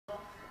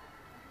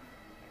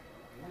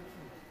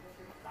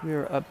We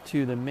are up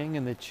to the Ming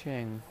and the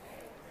Qing,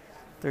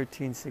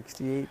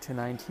 1368 to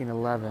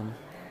 1911,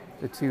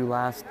 the two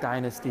last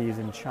dynasties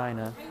in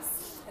China.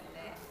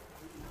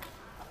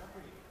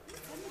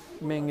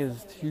 Ming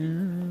is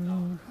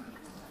to,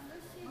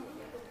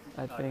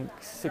 I think,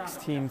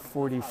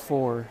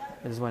 1644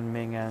 is when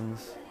Ming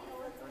ends.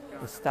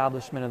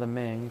 Establishment of the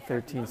Ming,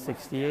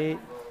 1368.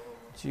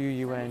 Zhu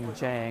Yuan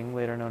Zhang,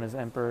 later known as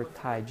Emperor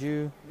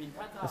Taiju,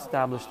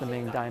 established the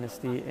Ming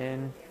dynasty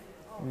in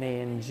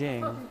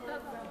Nanjing.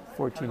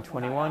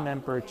 1421,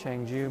 Emperor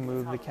Chengju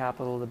moved the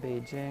capital to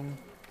Beijing.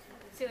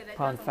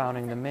 Upon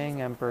founding the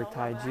Ming, Emperor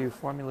Taiju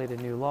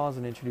formulated new laws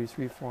and introduced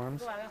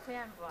reforms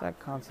that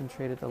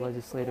concentrated the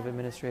legislative,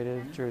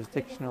 administrative,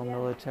 jurisdictional,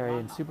 military,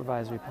 and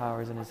supervisory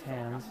powers in his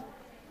hands.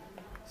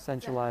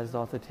 Centralized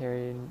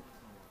authoritarian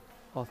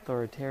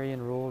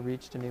rule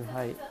reached a new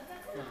height.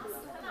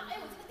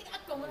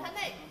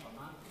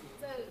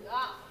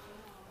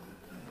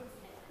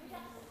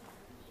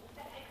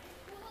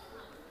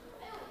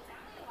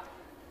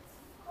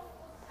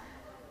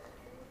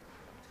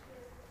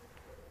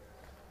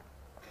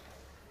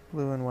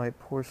 Blue and white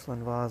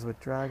porcelain vase with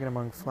dragon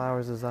among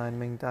flowers design,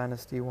 Ming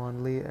Dynasty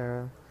Wanli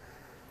era,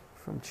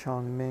 from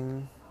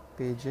Chongming,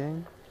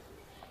 Beijing.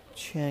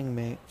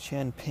 Changping,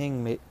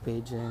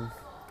 Beijing.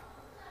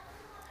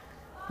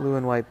 Blue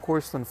and white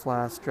porcelain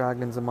flask,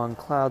 dragons among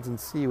clouds and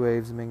sea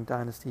waves, Ming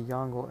Dynasty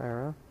Yongle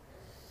era.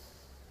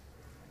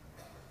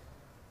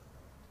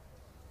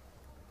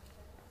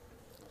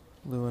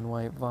 Blue and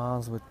white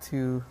vase with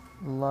two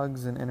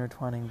lugs and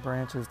intertwining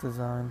branches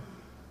design,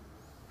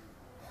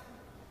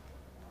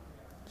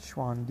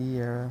 Xuandi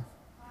era.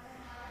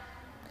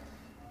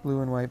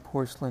 Blue and white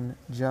porcelain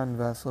Jun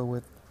vessel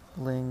with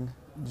Ling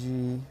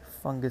Ji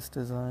fungus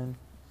design,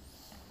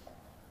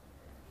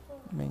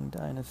 Ming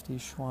Dynasty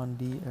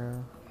Xuandi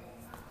era.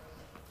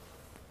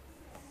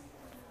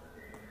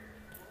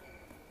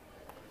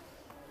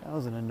 That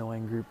was an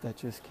annoying group that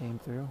just came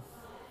through.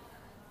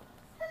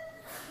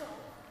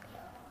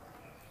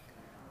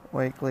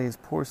 White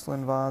glazed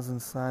porcelain vase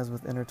incised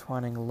with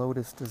intertwining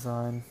lotus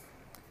design,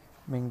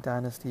 Ming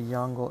Dynasty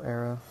Yongle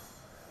era.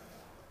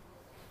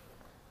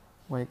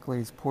 White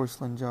glazed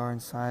porcelain jar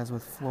incised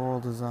with floral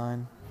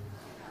design.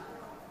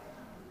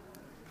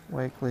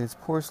 White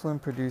glazed porcelain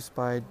produced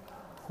by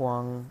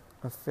Guang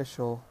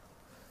official,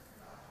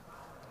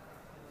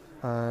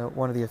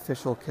 one of the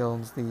official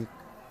kilns, the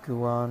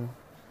Guan,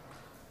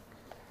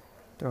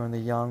 during the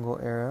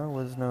Yongle era,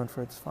 was known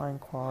for its fine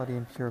quality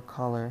and pure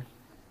color,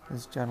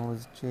 as gentle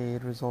as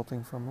jade,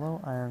 resulting from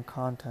low iron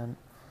content.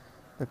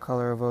 The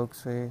color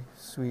evokes a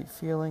sweet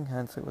feeling,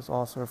 hence it was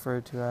also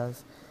referred to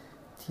as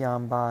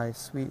Tianbai,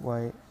 sweet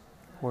white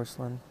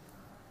porcelain.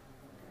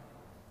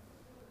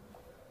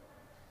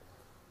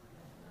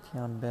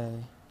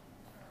 Tianbei.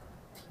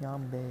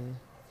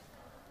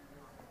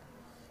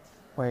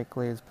 White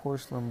glazed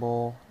porcelain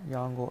bowl,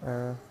 Yongle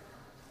era.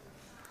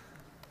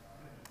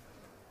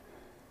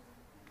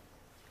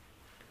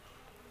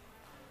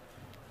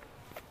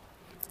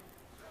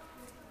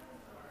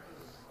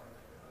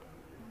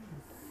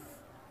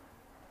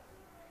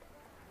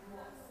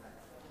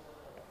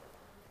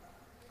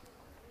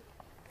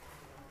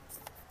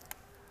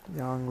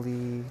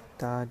 Yangli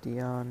Da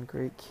Dian,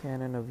 Great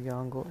Cannon of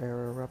Yongle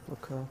era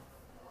replica.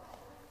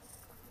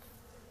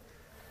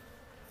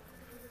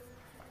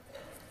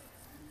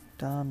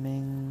 Da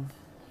Ming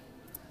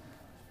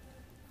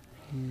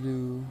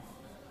Lu,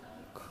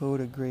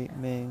 Code of Great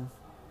Ming,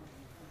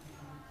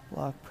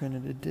 block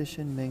printed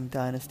edition, Ming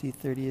Dynasty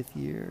 30th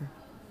year,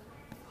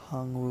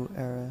 Hongwu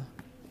era.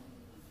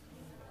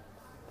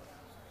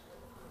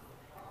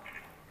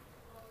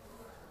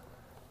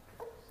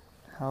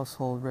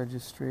 Household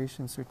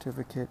registration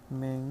certificate,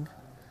 Ming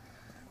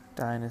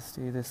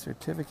Dynasty. This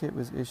certificate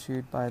was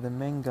issued by the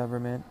Ming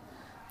government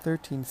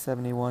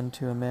 1371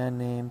 to a man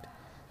named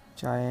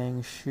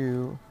Jiang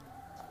Shu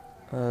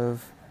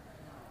of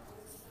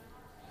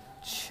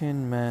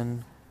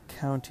Qinmen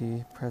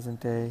County,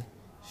 present-day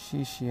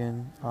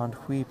Xixian,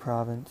 Anhui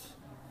Province.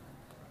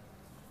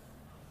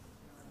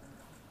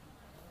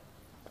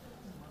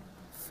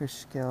 Fish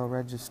scale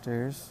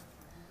registers.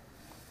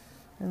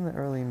 In the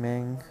early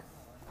Ming,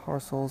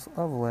 parcels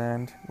of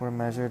land were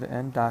measured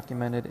and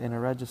documented in a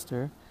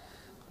register.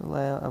 The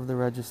layout of the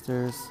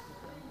registers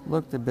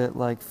looked a bit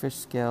like fish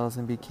scales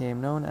and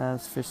became known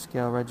as fish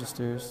scale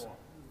registers.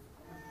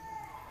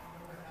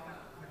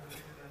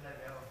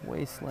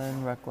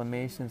 Wasteland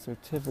reclamation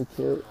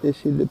certificate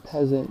issued to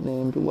peasant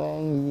named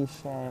Wang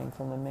Yishang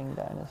from the Ming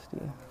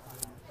Dynasty.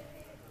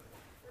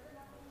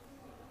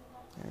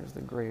 There's the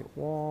Great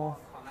Wall.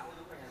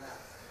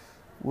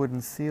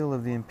 Wooden seal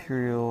of the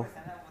Imperial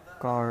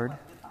Guard.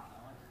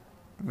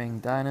 Ming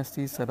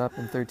Dynasty, set up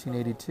in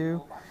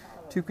 1382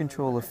 to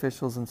control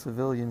officials and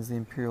civilians, the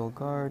Imperial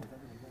Guard.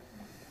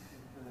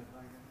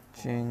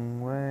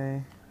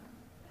 Jingwei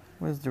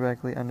was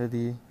directly under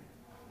the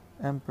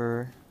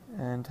emperor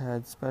and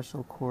had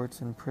special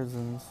courts and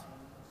prisons.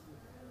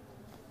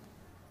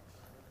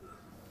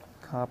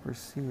 Copper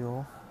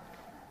seal.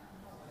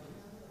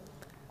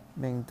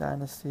 Ming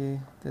Dynasty.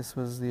 This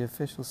was the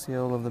official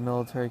seal of the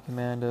military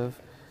command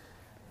of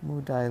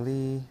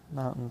Mudaili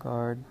Mountain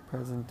Guard,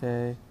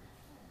 present-day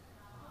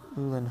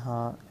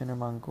Ulanha, Inner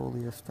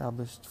Mongolia,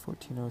 established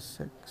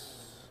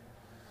 1406.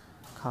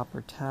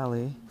 Copper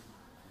Tally,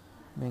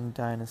 Ming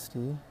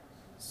Dynasty.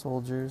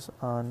 Soldiers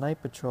on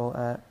night patrol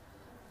at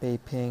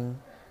Beiping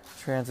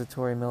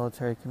Transitory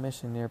Military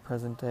Commission near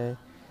present-day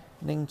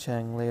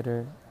Ningcheng,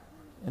 later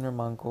Inner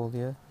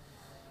Mongolia,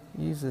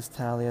 use this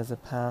tally as a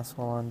pass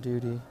while on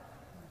duty.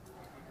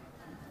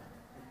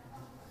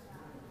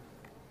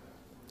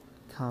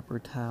 Copper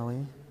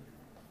Tally,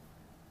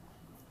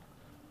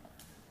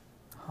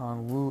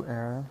 Hongwu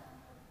era,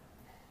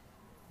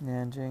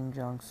 Nanjing,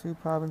 Jiangsu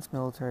Province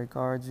military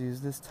guards use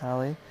this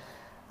tally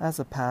as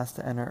a pass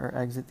to enter or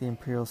exit the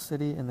imperial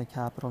city in the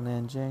capital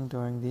Nanjing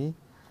during the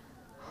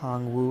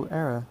Hongwu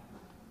era.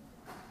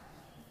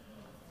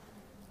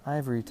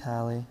 Ivory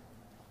Tally,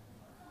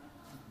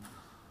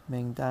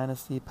 Ming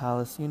Dynasty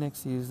palace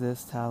eunuchs use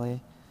this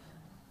tally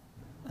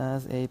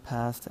as a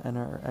pass to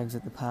enter or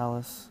exit the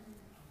palace.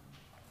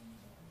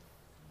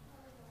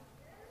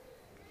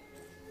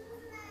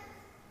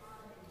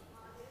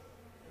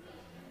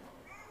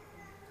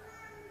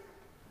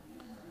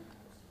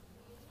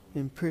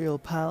 Imperial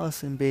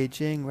Palace in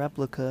Beijing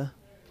replica.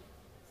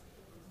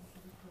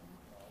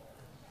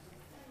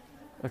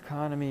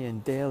 Economy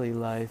and daily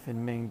life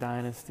in Ming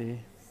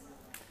Dynasty.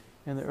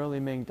 In the early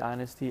Ming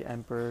Dynasty,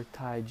 Emperor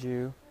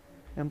Taiju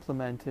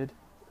implemented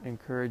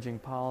encouraging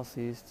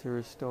policies to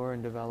restore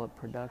and develop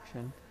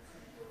production.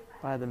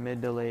 By the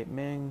mid to late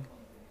Ming,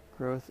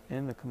 growth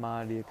in the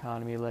commodity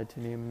economy led to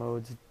new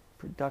modes of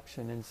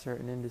production in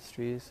certain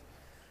industries.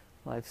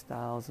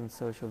 Lifestyles and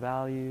social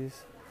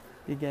values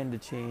began to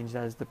change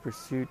as the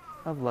pursuit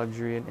of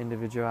luxury and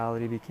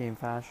individuality became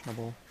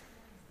fashionable.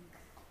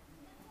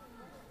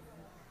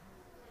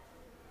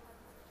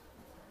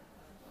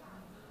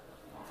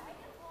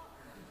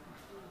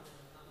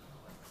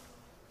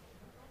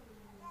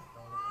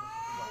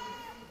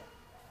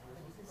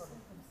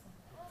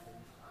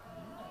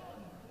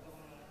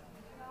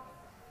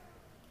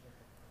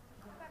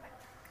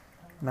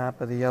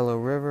 Map of the Yellow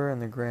River and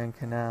the Grand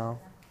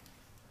Canal.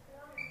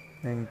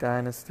 Ming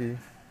Dynasty.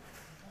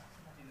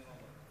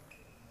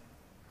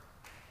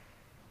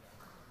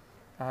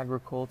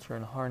 Agriculture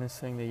and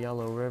harnessing the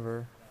Yellow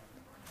River.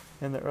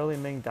 In the early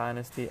Ming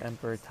Dynasty,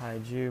 Emperor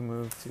Taiju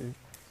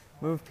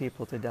moved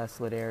people to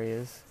desolate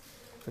areas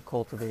to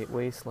cultivate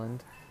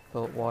wasteland,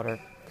 built water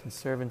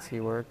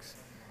conservancy works,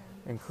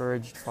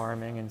 encouraged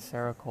farming and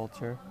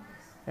sericulture,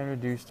 and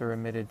reduced or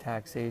remitted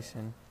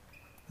taxation,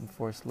 and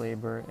forced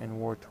labor in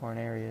war-torn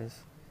areas.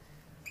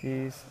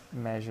 These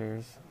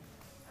measures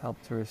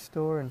helped to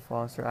restore and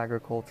foster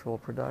agricultural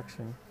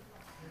production.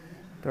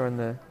 During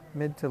the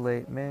mid to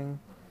late Ming,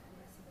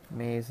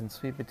 maize and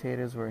sweet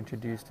potatoes were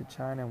introduced to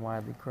China and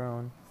widely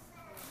grown.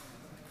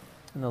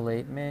 In the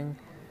late Ming,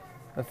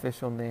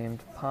 official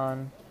named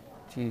Pan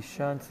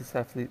Ji-shun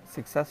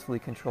successfully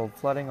controlled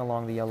flooding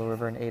along the Yellow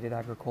River and aided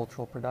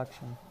agricultural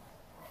production.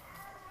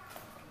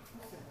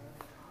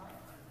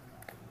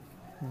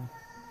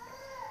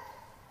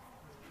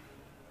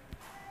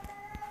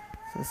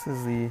 So this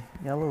is the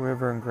Yellow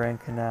River and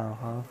Grand Canal,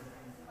 huh?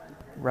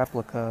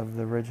 Replica of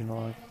the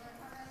original,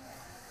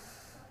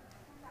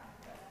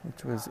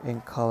 which was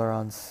ink color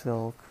on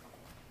silk.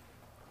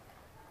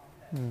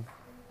 Is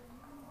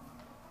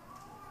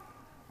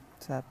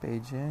that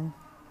Beijing?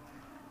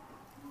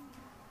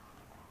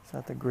 Is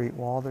that the Great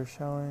Wall they're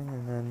showing?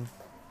 And then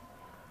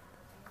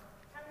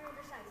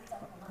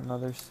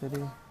another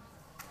city?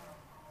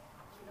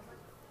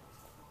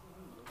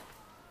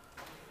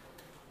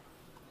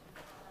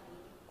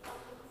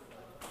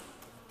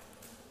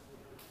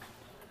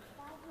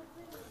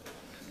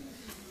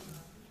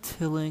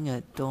 Tilling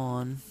at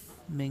Dawn,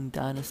 Ming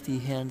Dynasty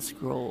hand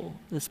scroll.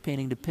 This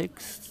painting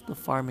depicts the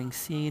farming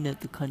scene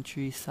at the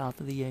country south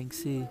of the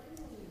Yangtze.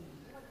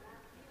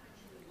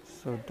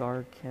 So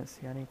dark, can't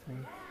see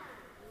anything.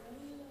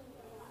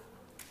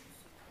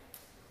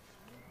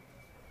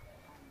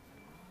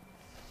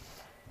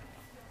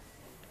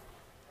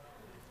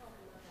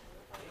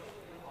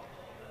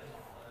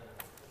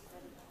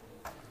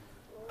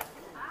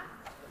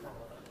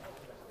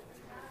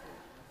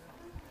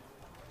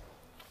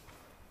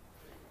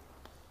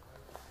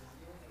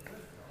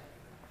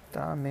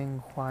 Da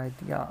Ming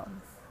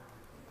Huaidian.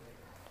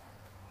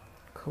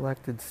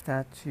 Collected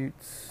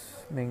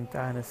statutes, Ming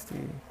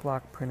Dynasty.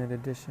 Block printed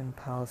edition,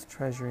 Palace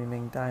Treasury,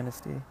 Ming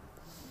Dynasty.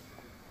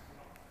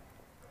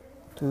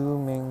 Du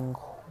Ming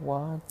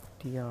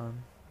Huaidian.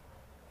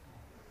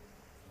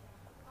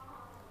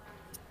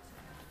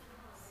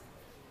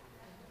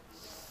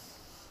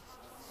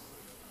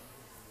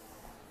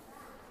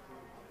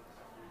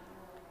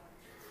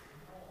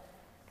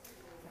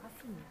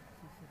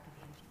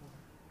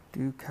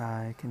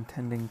 Dukai,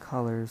 contending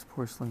colors,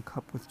 porcelain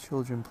cup with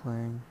children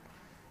playing.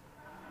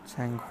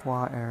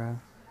 Changhua era.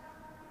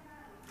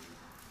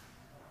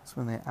 It's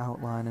when they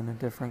outline in a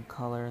different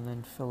color and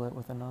then fill it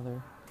with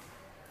another.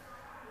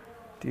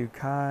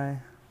 Dukai,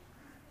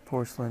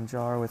 porcelain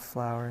jar with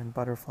flower and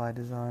butterfly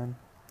design.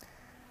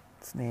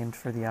 It's named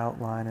for the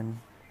outline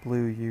in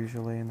blue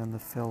usually, and then the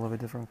fill of a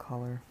different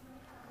color.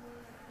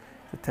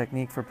 The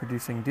technique for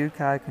producing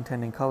dukai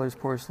containing colors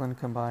porcelain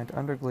combined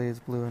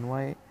underglazed blue and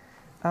white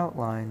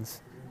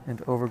outlines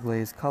and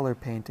overglazed color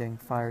painting,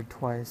 fired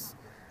twice.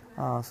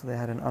 So they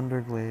had an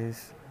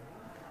underglaze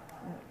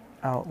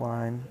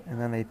outline, and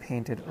then they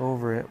painted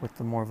over it with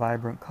the more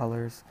vibrant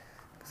colors,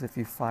 because if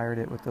you fired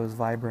it with those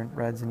vibrant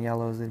reds and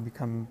yellows, they'd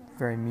become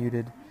very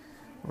muted.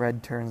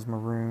 Red turns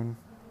maroon,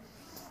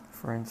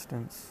 for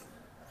instance.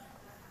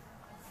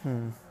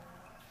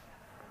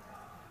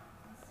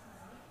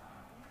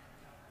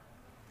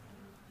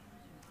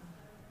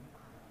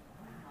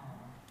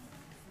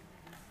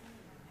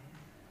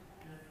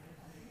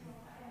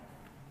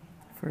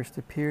 First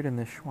appeared in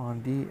the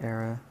Xuandi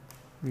era,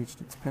 reached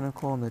its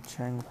pinnacle in the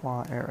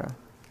Changhua era.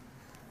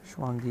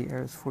 Xuandi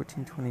era is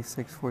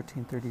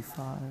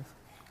 1426-1435.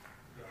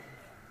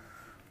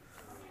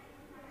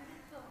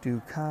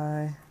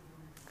 Dukai,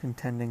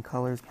 contending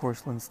colors,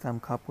 porcelain stem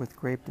cup with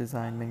grape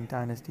design, Ming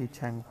Dynasty,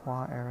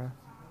 Changhua era.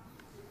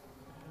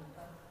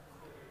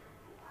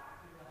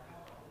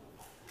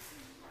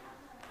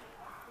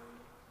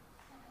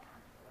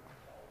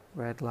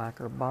 Red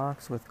lacquer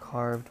box with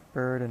carved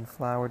bird and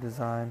flower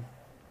design,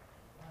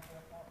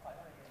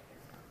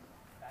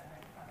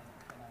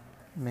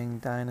 Ming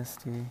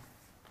Dynasty.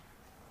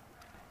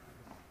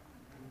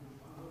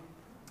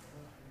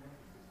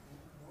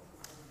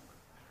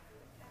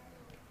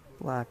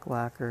 Black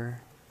lacquer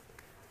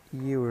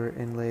ewer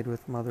inlaid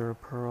with mother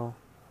of pearl.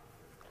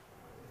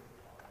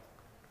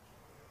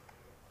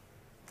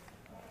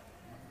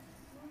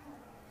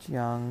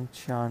 Jiang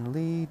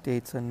Qianli,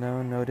 dates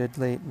unknown, noted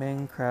late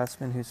Ming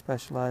craftsman who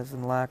specialized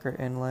in lacquer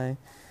inlay,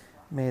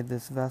 made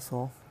this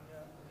vessel.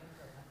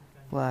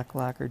 Black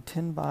lacquered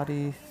tin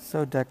body,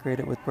 so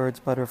decorated with birds,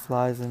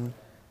 butterflies, and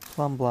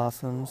plum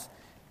blossoms,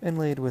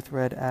 inlaid with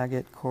red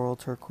agate, coral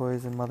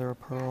turquoise, and mother of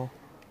pearl.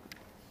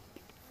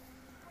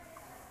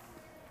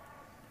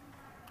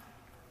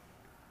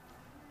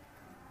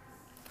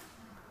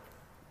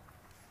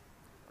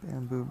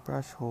 Bamboo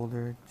brush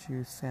holder,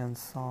 Ju San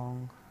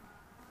Song.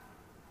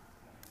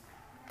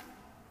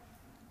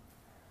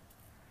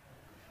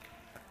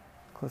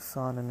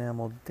 Clisson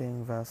enamel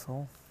ding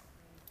vessel.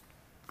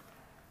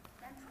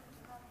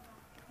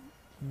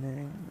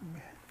 Ming.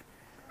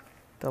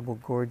 Double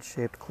gourd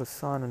shaped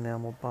Clisson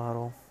enamel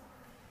bottle.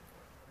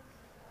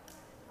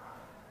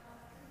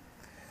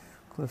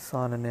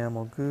 Clisson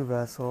enamel goo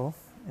vessel,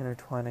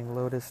 intertwining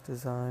lotus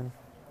design.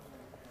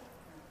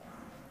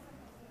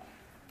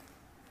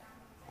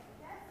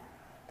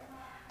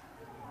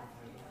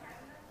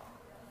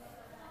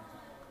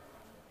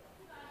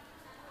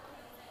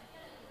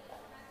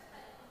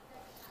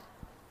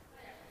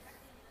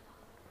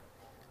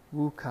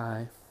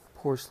 Wukai,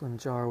 porcelain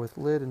jar with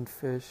lid and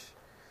fish,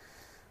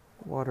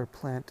 water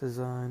plant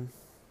design.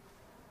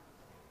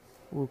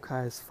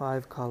 Wukai is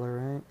 5 color,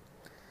 right?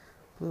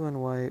 Blue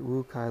and white,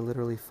 Wukai,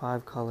 literally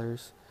 5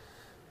 colors.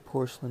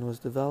 Porcelain was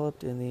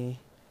developed in the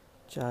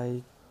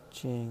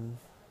Beijing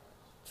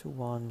to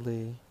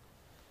Wanli,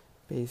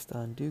 based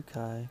on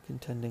Dukai,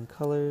 contending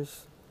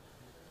colors,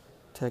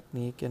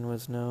 technique, and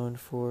was known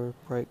for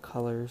bright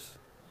colors.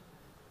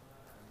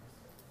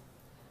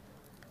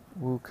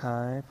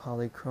 Wukai,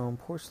 polychrome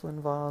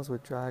porcelain vase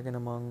with dragon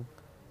among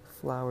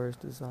flowers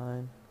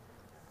design,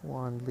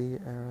 Wanli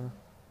era.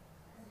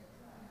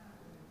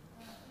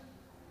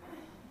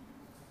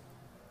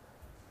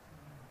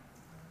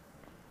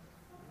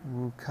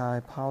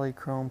 Wukai,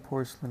 polychrome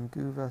porcelain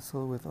goo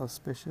vessel with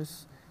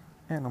auspicious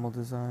animal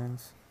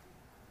designs.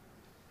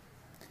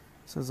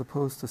 So as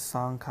opposed to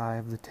Sankai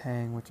of the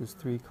Tang, which is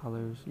 3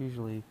 colors,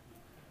 usually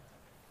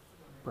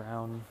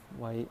brown,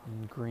 white,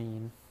 and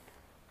green.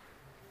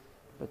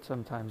 But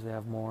sometimes they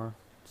have more.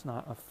 It's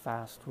not a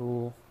fast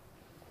rule.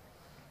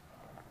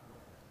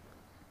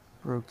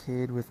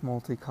 Brocade with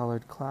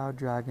multicolored cloud,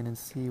 dragon, and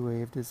sea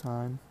wave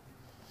design.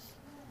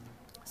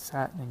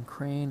 Satin and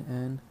crane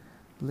and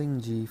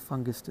Lingji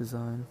fungus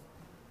design.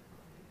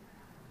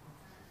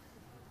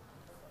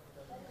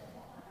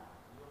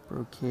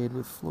 Brocade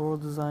with floral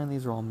design.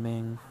 These are all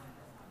Ming.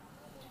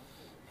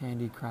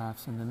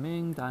 Handicrafts in the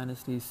Ming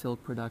Dynasty,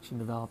 silk production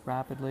developed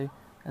rapidly,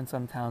 and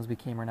some towns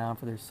became renowned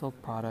for their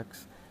silk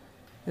products.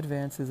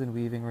 Advances in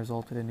weaving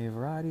resulted in new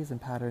varieties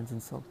and patterns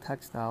in silk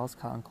textiles.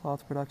 Cotton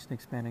cloth production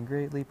expanding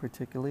greatly,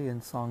 particularly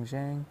in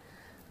Songjiang.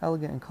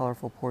 Elegant and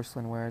colorful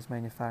porcelain ware is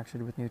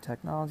manufactured with new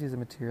technologies and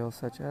materials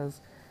such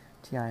as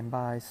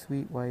Tianbai,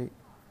 sweet white,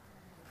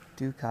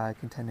 Dukai,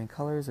 contending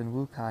colors, and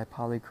Wukai,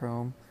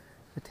 polychrome,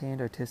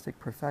 attained artistic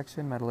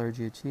perfection.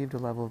 Metallurgy achieved a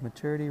level of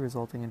maturity,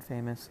 resulting in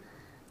famous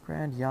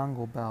grand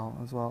Yongle bell,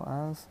 as well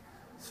as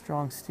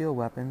strong steel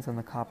weapons and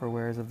the copper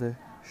wares of the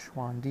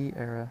Xuandi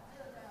era.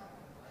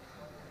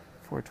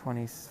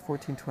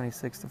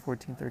 1426 to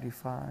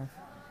 1435.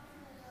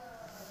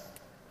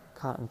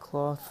 Cotton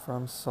cloth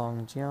from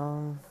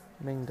Songjiang,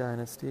 Ming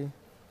Dynasty,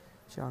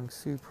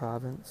 Jiangsu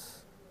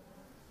province.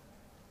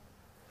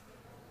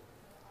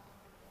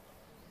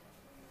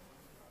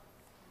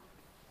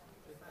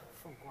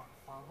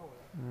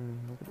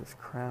 Look at this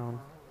crown.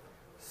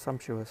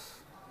 Sumptuous.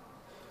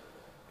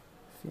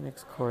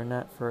 Phoenix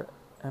coronet for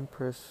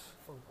Empress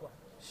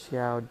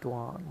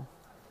Xiaoduan.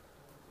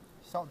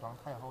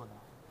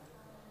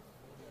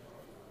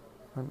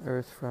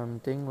 Unearthed from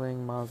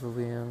Dingling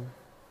Mausoleum,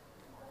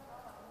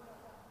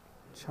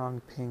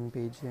 Chongping,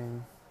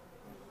 Beijing.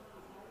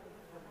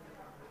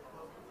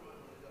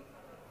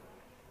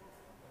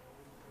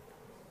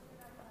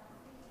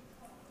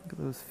 Look at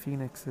those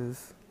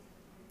phoenixes.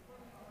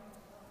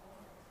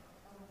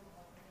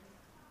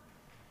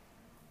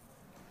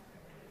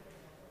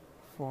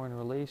 Foreign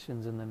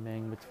relations in the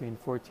Ming. Between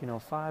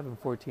 1405 and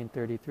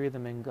 1433, the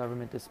Ming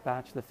government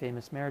dispatched the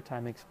famous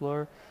maritime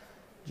explorer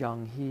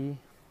Zhang He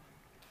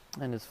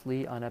and his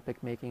fleet on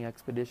epic-making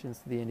expeditions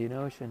to the Indian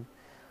Ocean.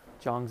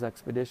 Zhang's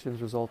expeditions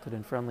resulted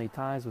in friendly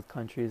ties with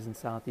countries in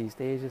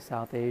Southeast Asia,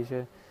 South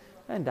Asia,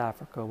 and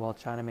Africa, while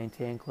China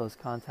maintained close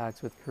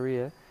contacts with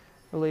Korea.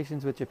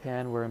 Relations with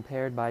Japan were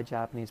impaired by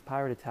Japanese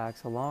pirate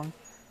attacks along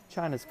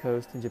China's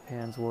coast and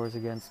Japan's wars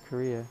against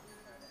Korea.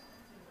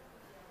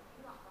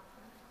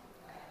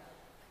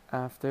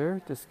 After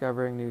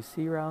discovering new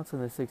sea routes in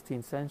the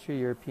 16th century,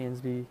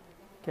 Europeans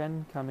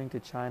began coming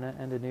to China,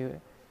 and a new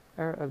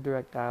era of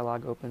direct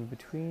dialogue opened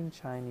between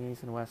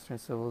Chinese and Western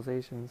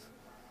civilizations.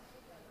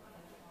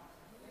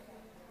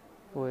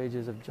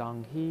 Voyages of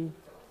Zhang He.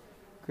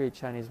 Great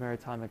Chinese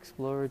maritime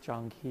explorer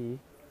Zhang He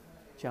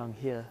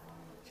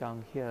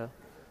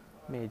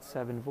made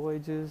 7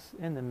 voyages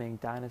in the Ming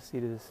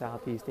Dynasty to the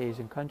Southeast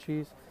Asian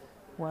countries,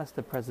 west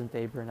of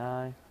present-day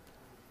Brunei,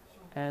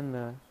 and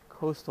the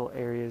coastal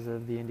areas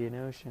of the Indian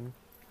Ocean.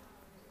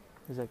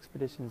 His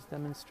expeditions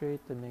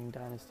demonstrate the Ming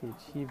Dynasty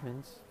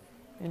achievements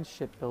in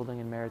shipbuilding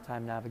and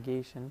maritime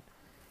navigation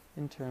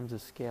in terms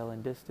of scale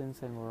and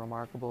distance, and were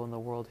remarkable in the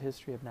world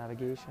history of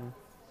navigation.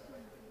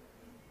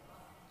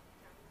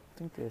 I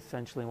think they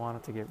essentially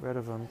wanted to get rid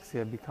of him because he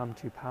had become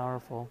too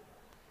powerful.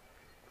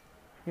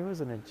 He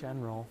wasn't a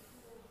general.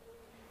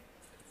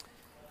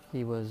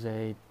 He was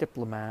a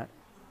diplomat.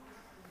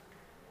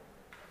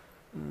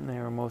 And they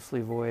were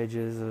mostly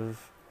voyages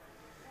of,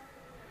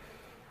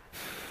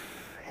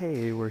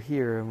 hey, we're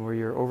here and we're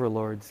your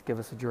overlords, give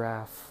us a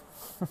giraffe.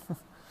 And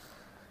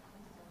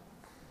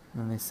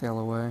then they sail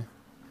away.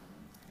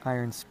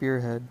 Iron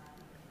spearhead.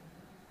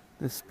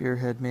 This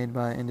spearhead, made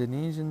by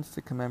Indonesians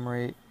to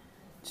commemorate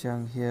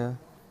Zhang He,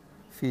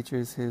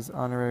 features his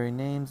honorary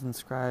names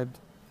inscribed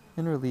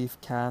in relief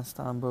cast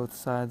on both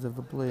sides of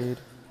the blade.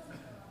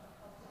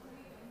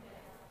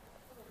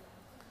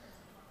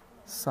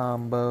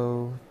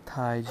 Sambo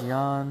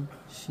Taijian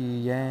Shi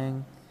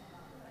Yang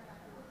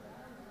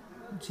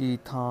Ji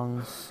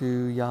Tong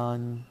Su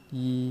Yan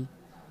Yi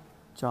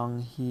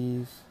Zhang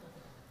He's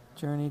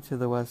Journey to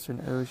the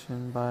Western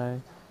Ocean by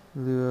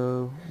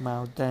Luo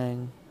Mao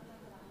Deng.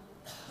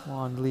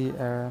 Wan Li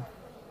era.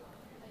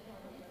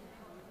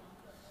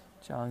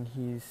 Zhang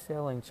He's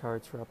sailing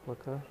charts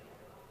replica.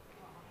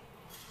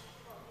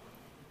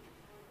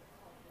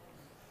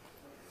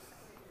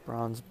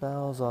 Bronze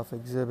bells off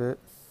exhibit.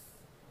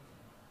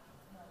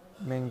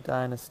 Ming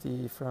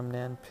Dynasty from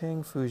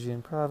Nanping,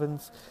 Fujian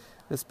Province.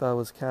 This bell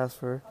was cast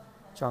for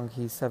Zhang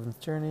He's 7th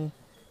journey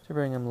to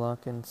bring him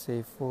luck and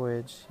safe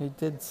voyage. He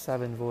did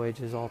 7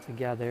 voyages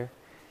altogether.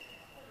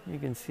 You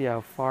can see how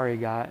far he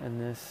got in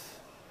this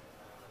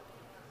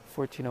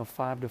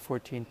 1405 to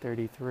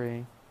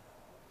 1433.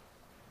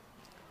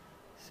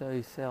 So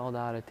he sailed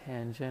out of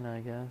Tianjin,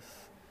 I guess,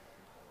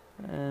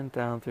 and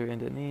down through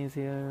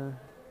Indonesia,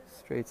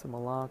 Straits of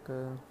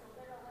Malacca,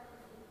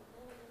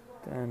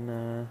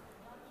 then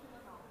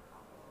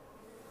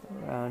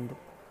around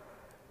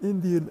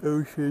Indian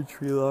Ocean,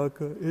 Sri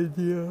Lanka,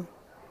 India,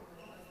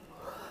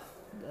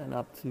 and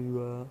up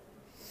to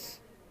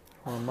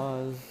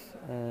Hormuz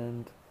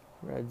and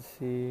Red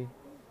Sea,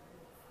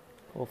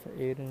 Gulf of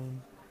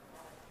Aden,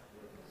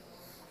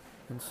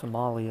 and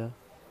Somalia.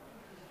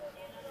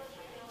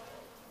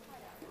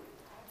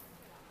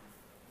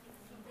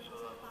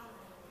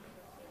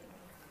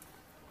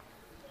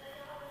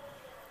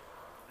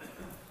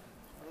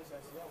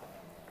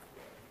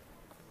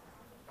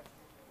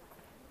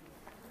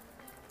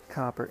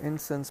 Copper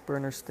incense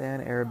burner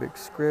stand, Arabic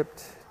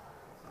script,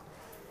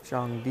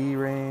 Zhangdi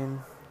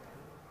reign,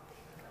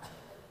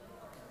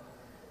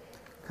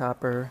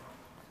 copper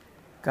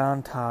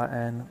Ganta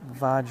and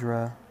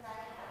Vajra,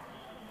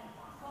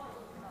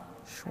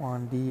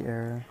 Xuandi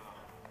era,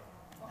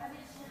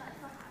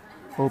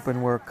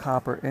 open work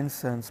copper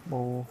incense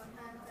bowl,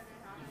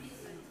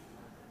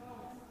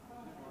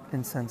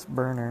 incense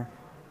burner,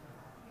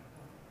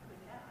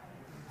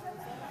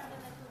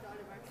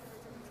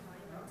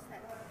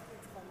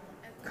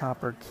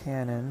 copper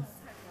cannon,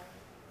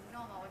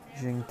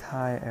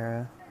 Jingtai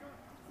era,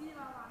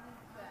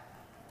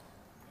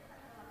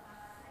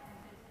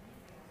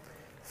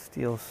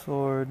 steel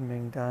sword,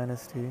 Ming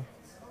Dynasty,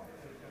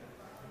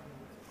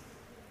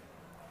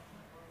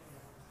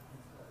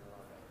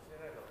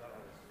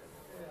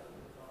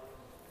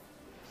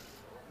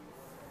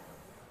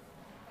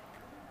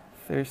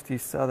 thirsty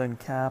southern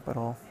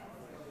capital,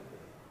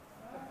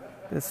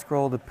 This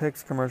scroll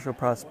depicts commercial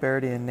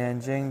prosperity in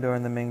Nanjing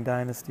during the Ming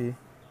Dynasty.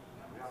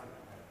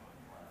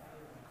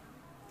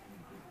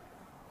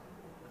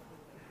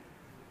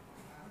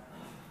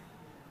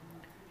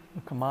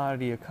 The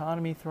commodity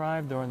economy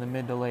thrived during the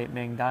mid to late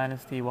Ming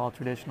Dynasty, while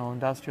traditional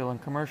industrial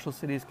and commercial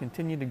cities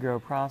continued to grow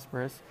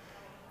prosperous.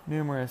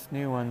 Numerous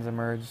new ones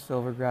emerged.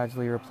 Silver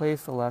gradually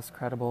replaced the less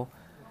credible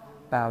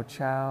Bao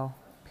Chao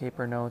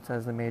paper notes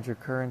as the major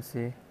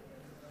currency.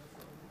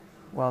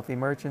 Wealthy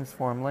merchants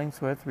formed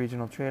links with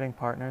regional trading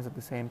partners. At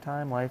the same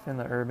time, life in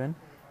the urban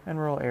and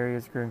rural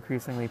areas grew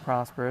increasingly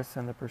prosperous,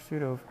 and the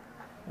pursuit of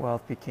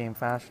wealth became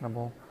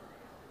fashionable.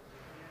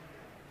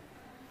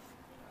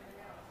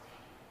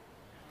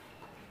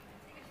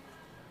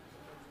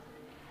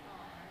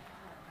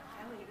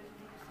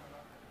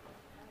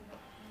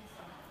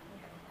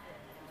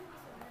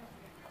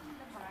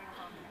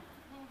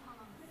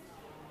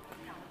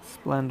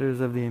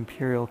 Splendors of the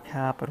imperial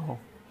capital,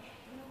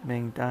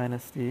 Ming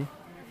Dynasty.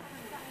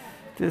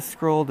 This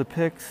scroll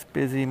depicts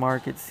busy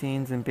market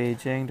scenes in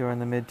Beijing during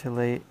the mid to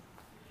late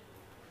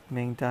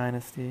Ming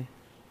Dynasty.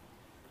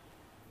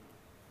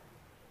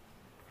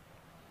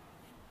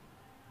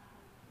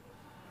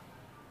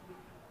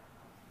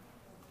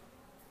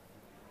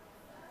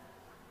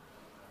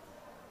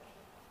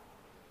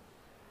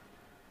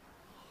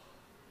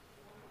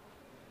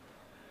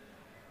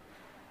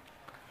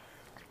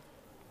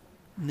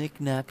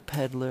 Knick-knack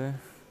peddler,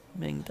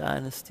 Ming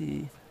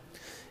Dynasty.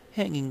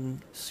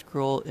 Hanging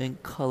scroll in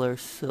color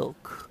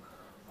silk,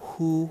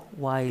 Hu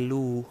Wai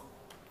Lu.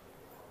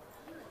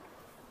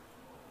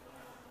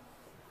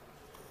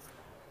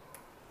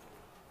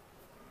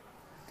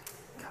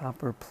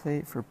 Copper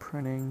plate for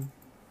printing,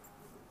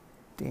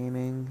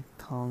 Daming,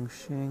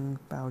 Tongxing,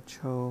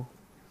 Baoqiu.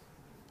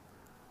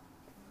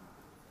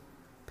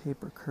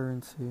 Paper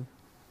currency.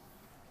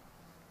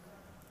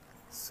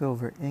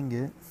 Silver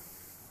ingot.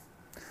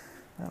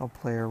 That'll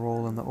play a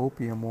role in the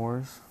Opium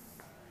Wars.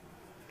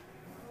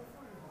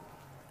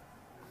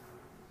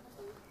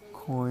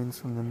 Coins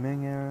from the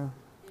Ming era.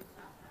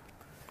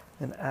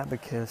 An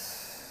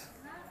abacus.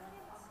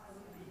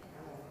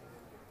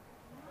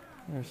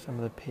 There's some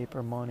of the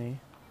paper money.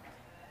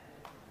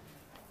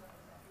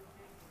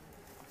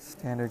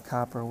 Standard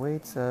copper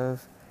weights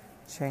of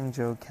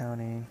Chengzhou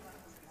County,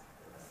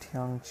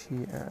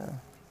 Tiangqi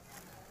era.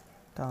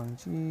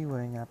 Dongji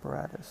weighing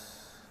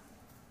apparatus.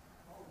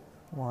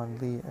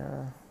 Wanli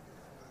era.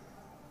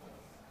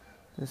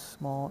 This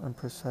small and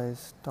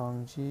precise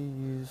dongji,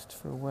 used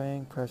for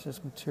weighing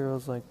precious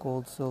materials like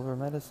gold, silver,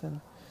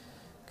 medicine,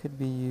 could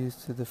be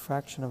used to the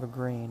fraction of a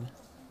grain.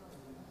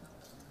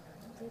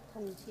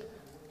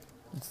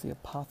 It's the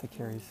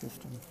apothecary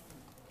system.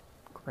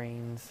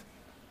 Grains.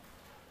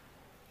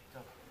 I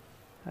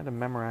had to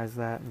memorize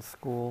that in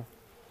school.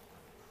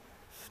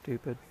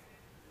 Stupid.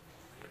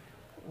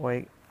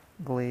 White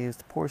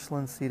glazed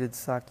porcelain seated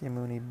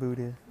Sakyamuni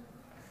Buddha.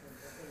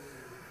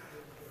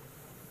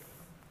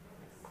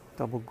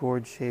 Double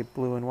gourd shaped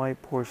blue and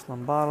white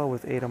porcelain bottle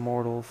with 8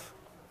 immortals.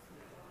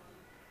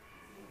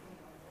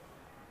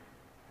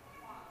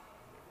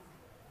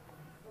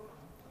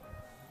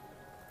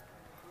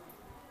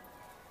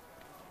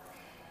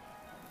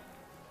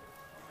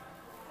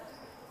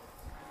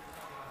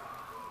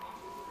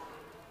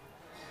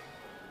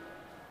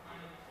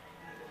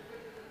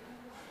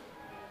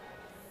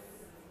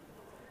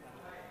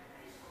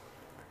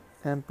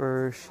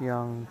 Emperor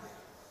Xianzong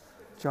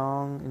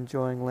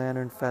enjoying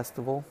Lantern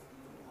Festival.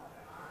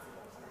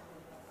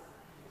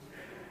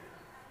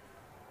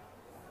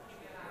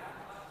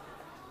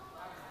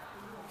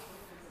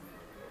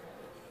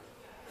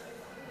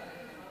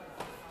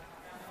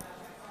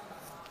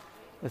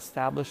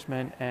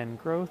 Establishment and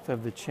growth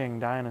of the Qing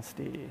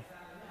Dynasty.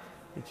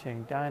 The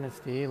Qing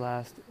Dynasty,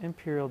 last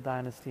imperial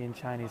dynasty in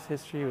Chinese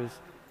history, was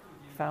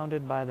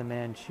founded by the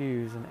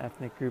Manchus, an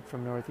ethnic group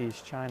from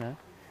northeast China.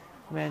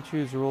 The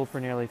Manchus ruled for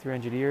nearly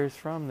 300 years,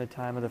 from the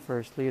time of the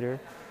first leader,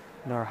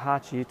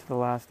 Nurhaci, to the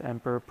last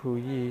emperor,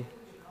 Puyi.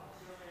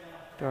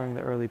 During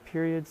the early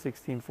period,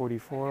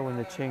 1644, when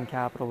the Qing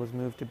capital was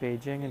moved to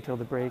Beijing, until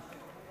the break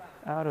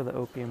out of the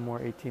Opium War,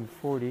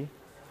 1840,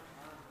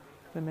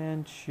 the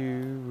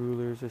Manchu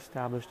rulers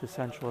established a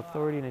central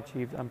authority and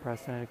achieved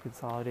unprecedented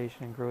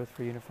consolidation and growth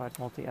for unified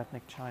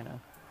multi-ethnic China.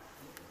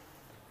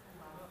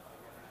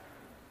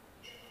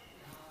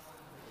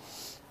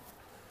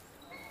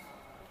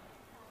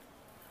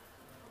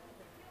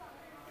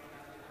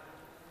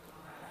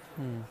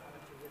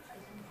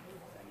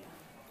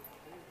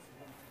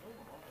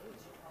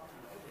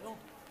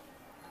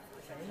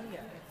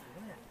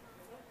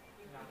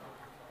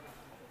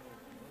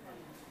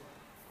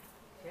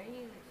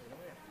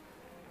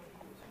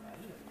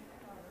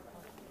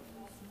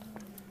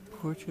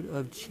 Portrait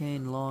of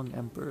Qianlong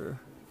Emperor.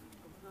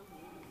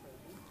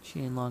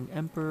 Qianlong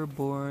Emperor,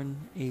 born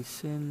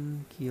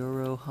Asin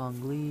Gyoro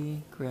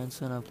Hongli,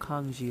 grandson of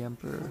Kangxi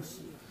Emperor,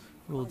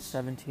 ruled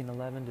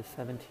 1711 to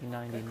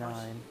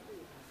 1799.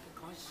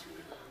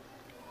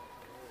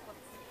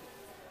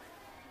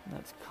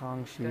 That's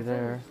Kangxi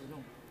there.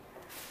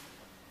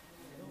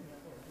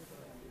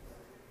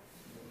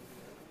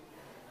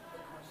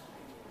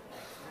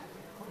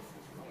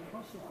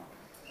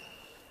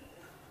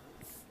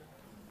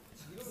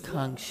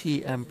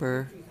 Kangxi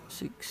Emperor,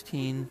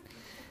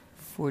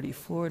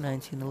 1644,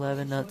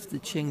 1911. That's the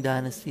Qing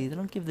Dynasty. They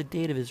don't give the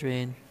date of his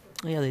reign.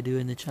 Oh, yeah, they do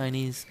in the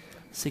Chinese,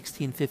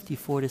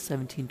 1654 to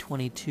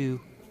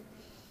 1722.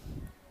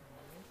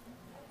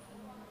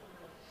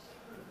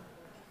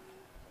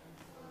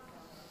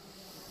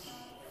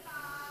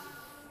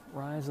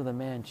 Rise of the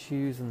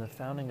Manchus and the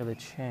founding of the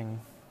Qing.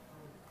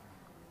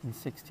 In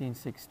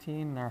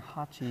 1616,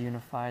 Narhachi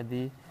unified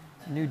the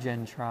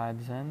Nujin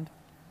tribes and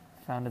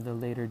founded the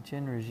later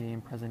Jin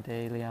regime,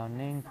 present-day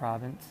Liaoning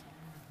province.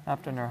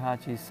 After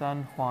Narhachi's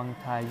son, Huang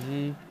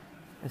Taiji,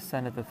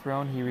 ascended the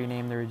throne, he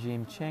renamed the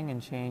regime Qing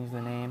and changed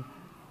the name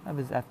of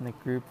his ethnic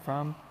group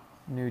from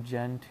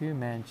Nujin to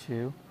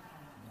Manchu.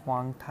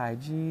 Huang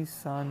Taiji's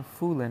son,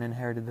 Fulin,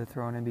 inherited the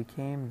throne and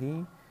became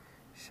the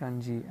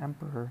Shunji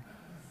Emperor.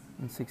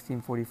 In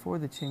 1644,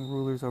 the Qing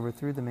rulers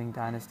overthrew the Ming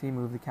dynasty,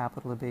 moved the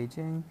capital to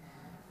Beijing,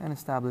 and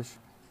established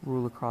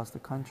rule across the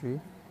country.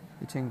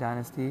 The Qing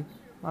dynasty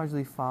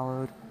largely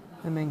followed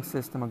the Ming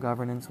system of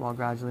governance while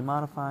gradually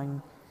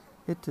modifying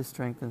it to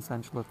strengthen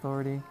central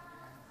authority.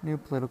 New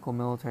political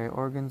military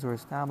organs were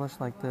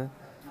established like the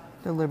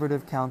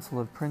Deliberative Council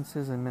of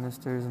Princes and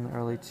Ministers in the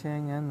early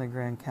Qing and the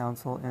Grand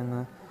Council in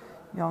the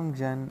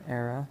Yongzheng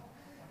era.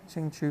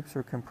 Qing troops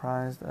were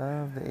comprised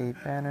of the Eight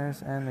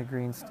Banners and the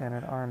Green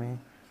Standard Army.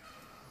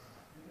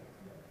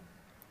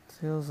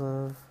 Seals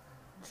of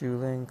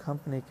Juling,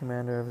 company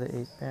commander of the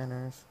Eight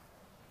Banners.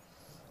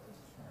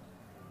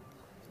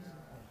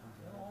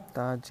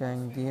 Da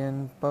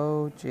Jiangdian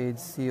Bo Jade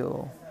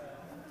Seal.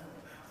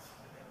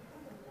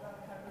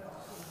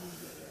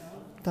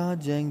 Da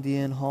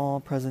Jiangdian Hall,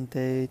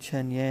 present-day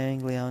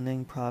Shenyang,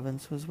 Liaoning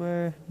province, was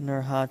where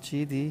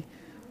Nurhaci, the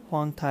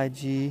Huang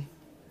Taiji,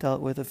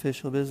 dealt with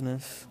official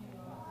business.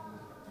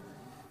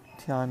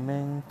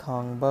 Tianming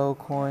Tongbo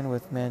coin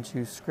with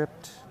Manchu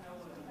script.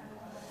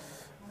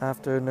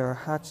 After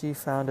Nurhaci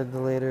founded the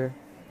later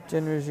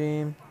Jin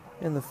regime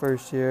in the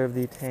first year of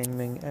the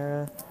Tangming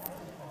era,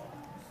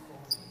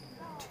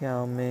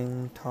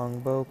 Tianming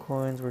Tongbo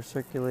coins were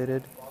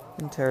circulated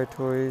in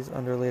territories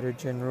under later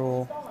Jin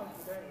rule.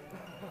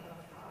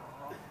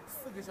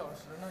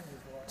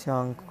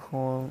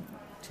 Tiangkong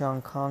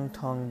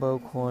Tongbo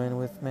coin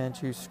with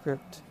Manchu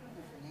script.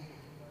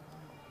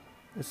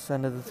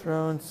 Ascended the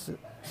throne,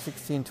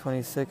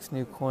 1626,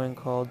 new coin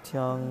called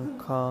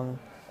Tiangkong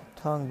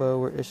Tongbo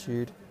were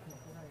issued.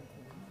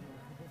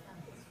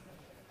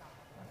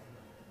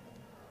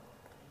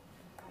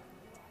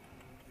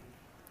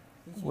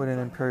 Wooden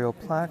imperial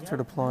plaques for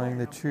deploying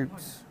the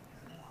troops.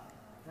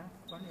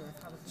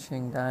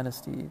 Qing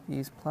Dynasty.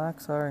 These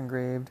plaques are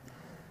engraved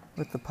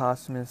with the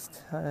posthumous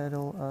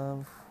title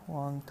of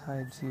Huang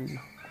Taiji.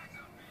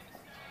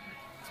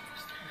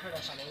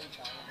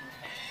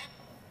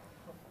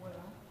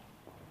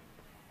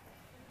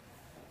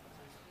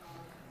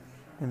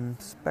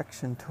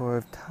 Inspection tour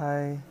of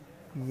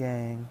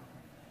Taiyang.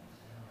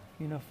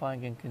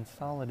 Unifying and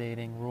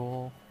consolidating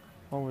rule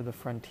over the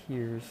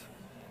frontiers.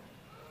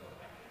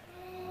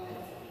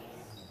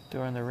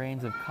 During the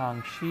reigns of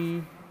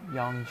Kangxi,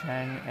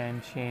 Yongzheng,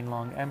 and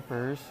Qianlong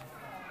emperors,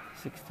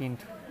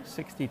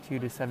 1662 to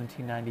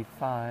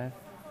 1795,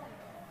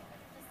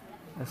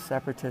 a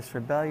separatist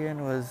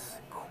rebellion was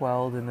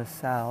quelled in the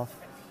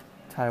south.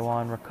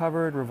 Taiwan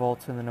recovered,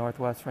 revolts in the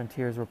northwest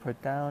frontiers were put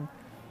down,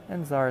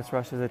 and Tsarist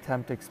Russia's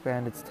attempt to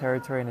expand its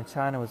territory into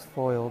China was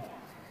foiled.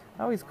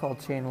 I always called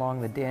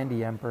Qianlong the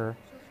dandy emperor,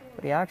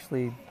 but he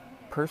actually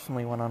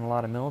personally went on a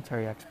lot of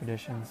military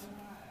expeditions.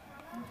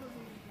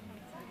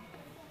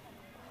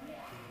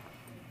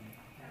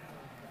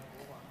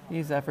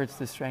 These efforts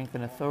to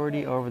strengthen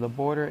authority over the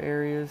border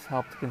areas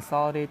helped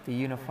consolidate the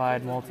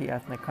unified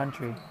multi-ethnic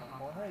country.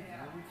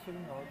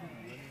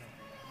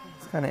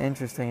 It's kind of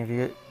interesting if you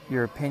get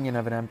your opinion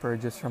of an emperor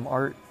just from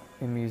art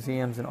in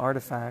museums and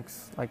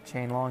artifacts like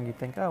Qianlong, you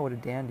think, oh, what a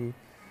dandy.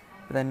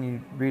 But then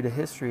you read a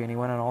history and he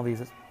went on all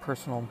these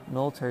personally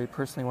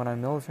went on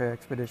military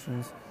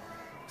expeditions,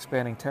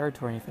 expanding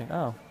territory, and you think,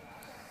 oh,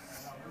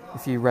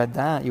 if you read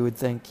that, you would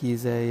think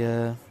he's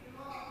a,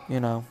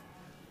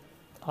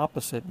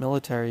 opposite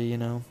military,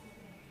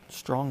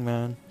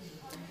 strongman.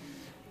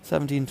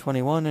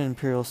 1721, an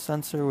imperial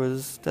censor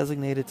was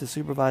designated to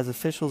supervise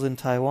officials in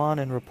Taiwan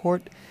and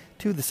report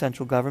to the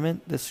central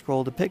government. This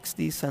scroll depicts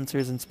the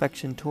censor's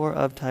inspection tour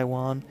of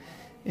Taiwan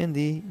in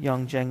the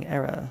Yongzheng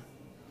era.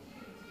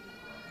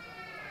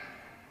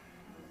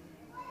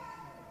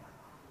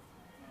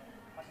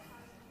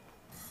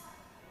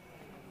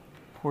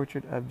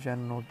 Portrait of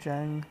General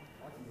Zheng,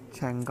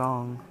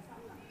 Changong,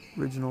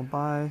 original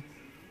by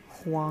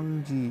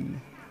Huang Ji.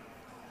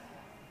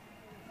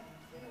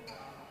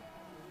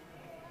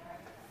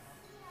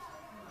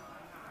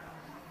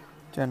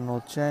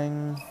 General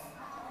Zheng,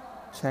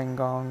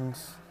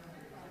 Changong's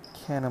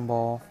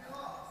cannonball,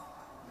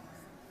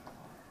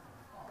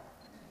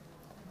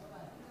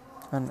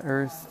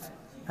 unearthed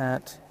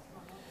at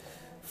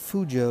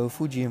Fuzhou,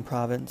 Fujian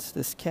province.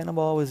 This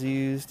cannonball was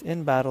used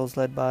in battles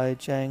led by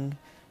Zheng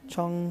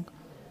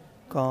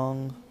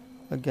Chonggong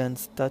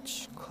against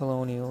Dutch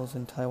colonials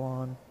in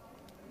Taiwan.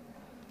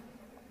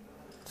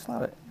 It's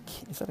not a.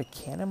 Is that a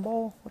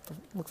cannonball? What the?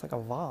 Looks like a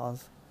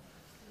vase.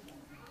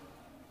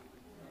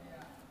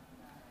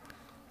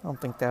 I don't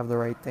think they have the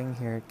right thing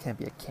here. It can't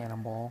be a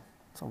cannonball.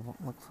 It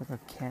looks like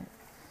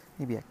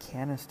maybe a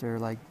canister,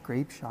 like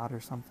grape shot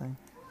or something.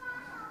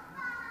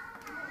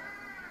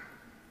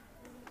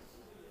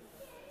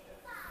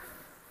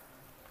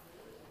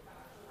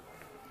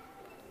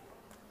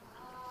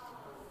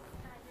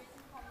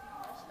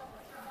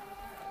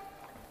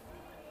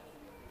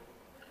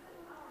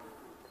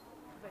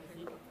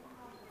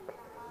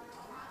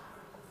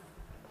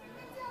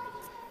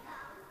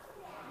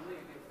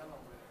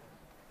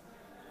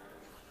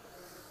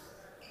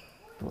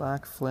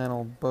 Black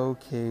flannel bow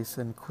case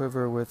and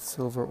quiver with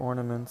silver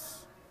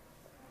ornaments.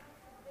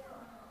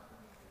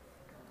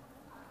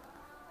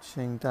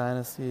 Qing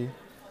Dynasty.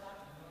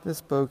 This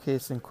bow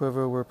case and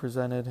quiver were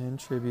presented in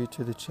tribute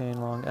to the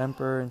Qianlong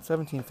Emperor in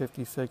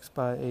 1756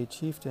 by a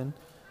chieftain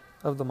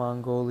of the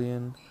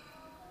Mongolian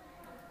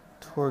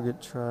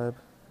Torgut tribe.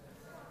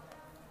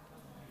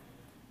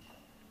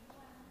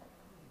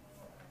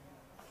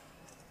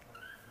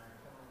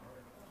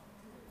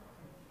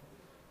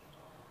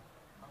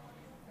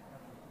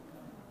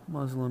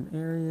 Muslim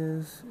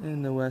areas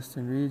in the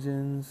western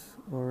regions,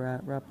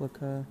 Orat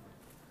replica.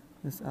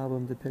 This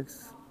album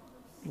depicts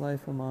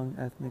life among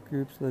ethnic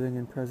groups living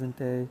in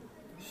present-day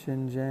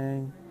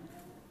Xinjiang.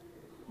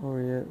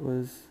 Orat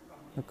was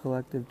a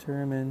collective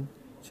term in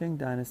Qing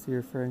Dynasty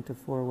referring to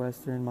 4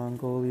 western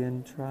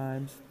Mongolian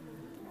tribes,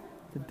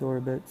 the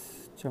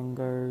Dorbets,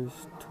 Jungars,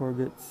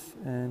 Torguts,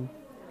 and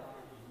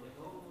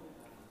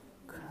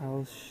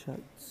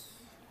Khalshuts.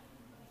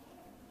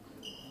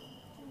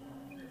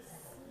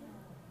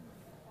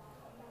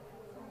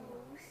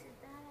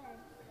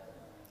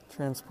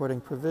 Transporting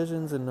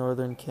provisions in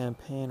northern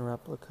campaign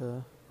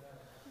replica.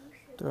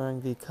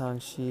 During the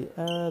Kangxi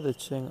era, the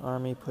Qing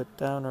army put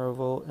down a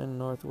revolt in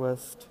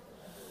northwest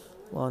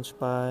launched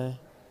by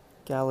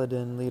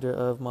Galadin, leader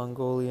of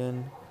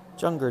Mongolian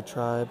Jungar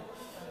tribe.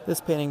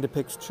 This painting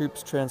depicts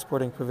troops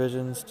transporting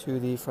provisions to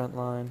the front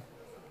line.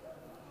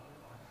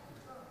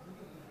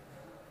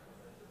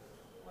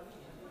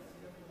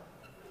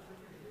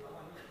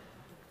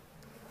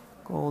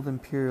 Gold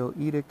imperial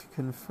edict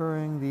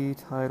conferring the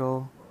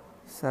title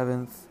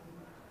 7th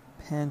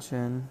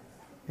Panchen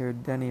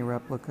Erdeni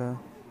replica.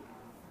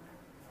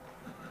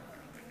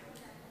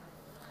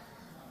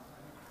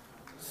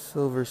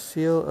 Silver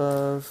seal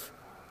of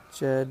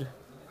Jed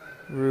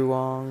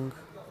Ruang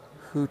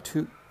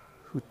Hutuktu.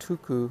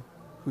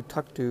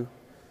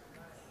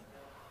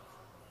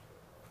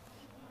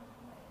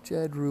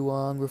 Jed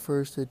Ruang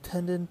refers to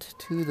attendant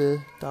to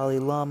the Dalai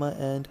Lama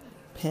and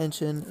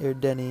Panchen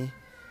Erdeni.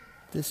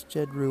 This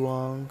Jed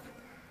Ruang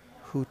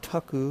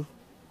Hutuktu,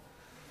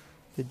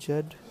 the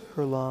Jed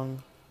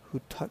Herlong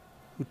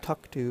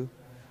Hutuktu,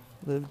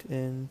 lived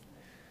in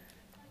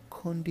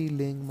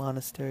Kondiling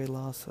Monastery,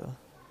 Lhasa.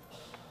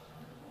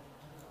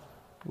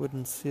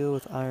 Wooden seal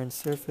with iron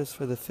surface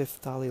for the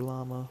 5th Dalai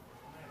Lama.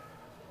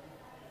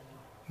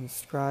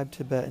 Inscribed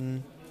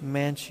Tibetan,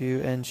 Manchu,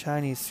 and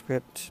Chinese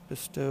script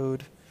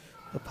bestowed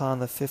upon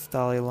the 5th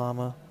Dalai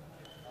Lama,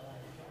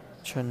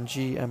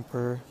 Chunji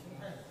Emperor.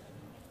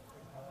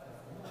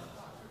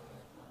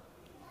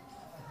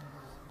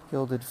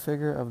 Gilded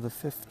figure of the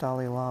 5th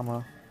Dalai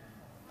Lama.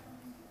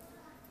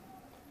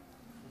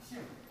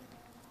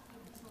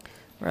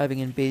 Arriving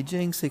in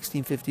Beijing,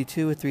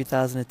 1652, with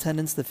 3,000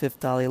 attendants, the 5th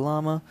Dalai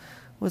Lama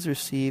was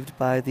received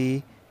by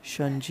the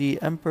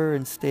Shunji Emperor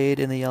and stayed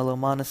in the Yellow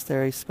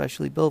Monastery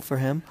specially built for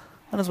him.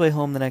 On his way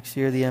home the next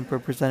year, the emperor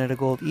presented a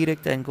gold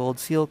edict and gold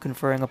seal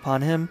conferring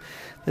upon him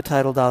the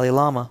title Dalai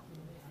Lama.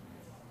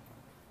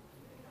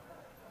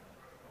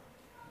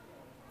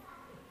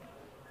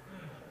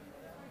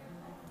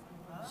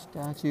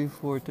 Statue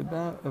for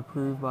Tibet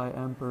approved by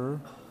Emperor.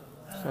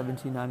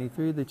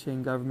 1793, the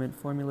Qing government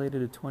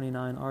formulated a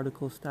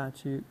 29-article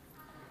statute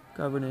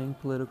governing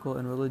political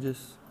and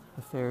religious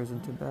affairs in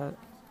Tibet.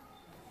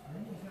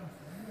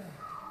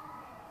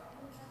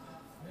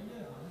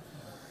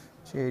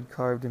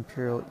 Jade-carved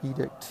imperial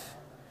edict.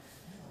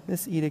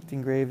 This edict,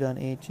 engraved on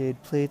 8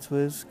 jade plates,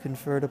 was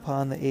conferred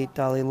upon the 8th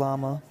Dalai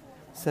Lama.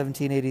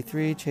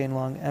 1783,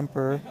 Qianlong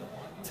Emperor.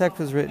 Text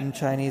was written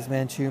Chinese,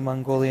 Manchu,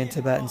 Mongolian,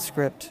 Tibetan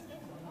script.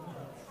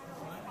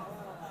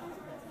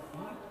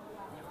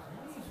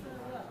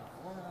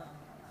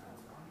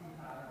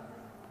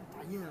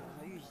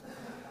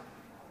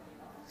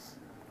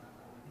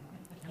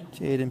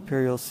 Jade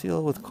imperial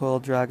seal with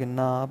coiled dragon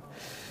knob.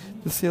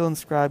 The seal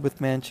inscribed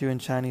with Manchu and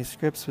Chinese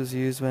scripts was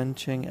used when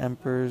Qing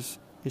emperors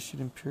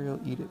issued imperial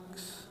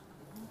edicts.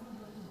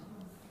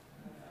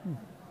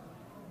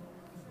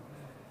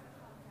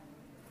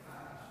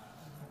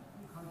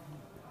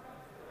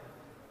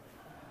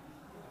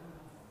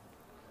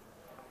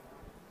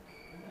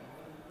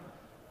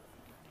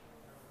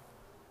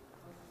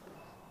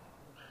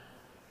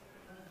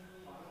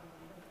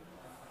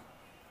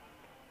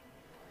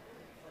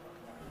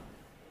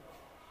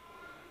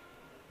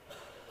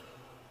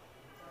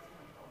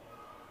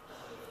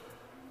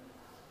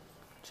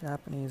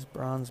 Japanese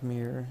bronze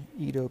mirror,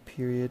 Edo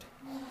period,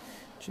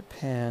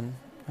 Japan,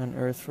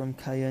 unearthed from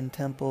Kaien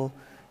Temple,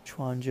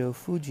 Chuanzhou,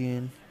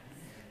 Fujian.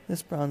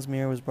 This bronze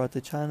mirror was brought to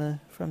China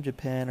from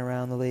Japan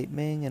around the late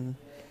Ming and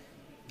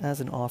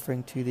as an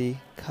offering to the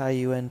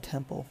Kaiyuan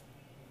Temple.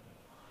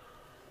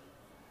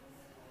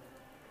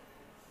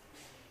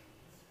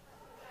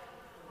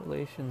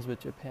 Relations with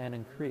Japan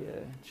and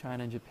Korea.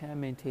 China and Japan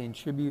maintained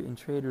tribute and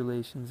trade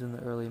relations in the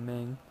early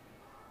Ming.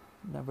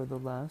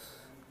 Nevertheless,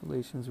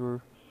 relations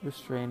were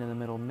restrained in the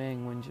middle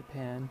Ming when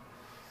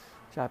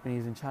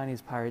Japanese and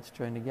Chinese pirates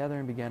joined together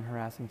and began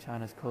harassing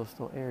China's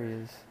coastal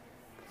areas.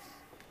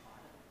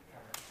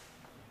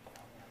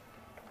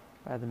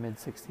 By the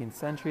mid-16th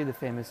century, the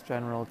famous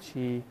general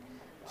Qi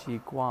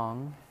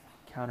Guang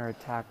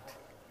counterattacked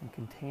and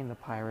contained the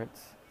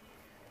pirates.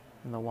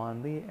 In the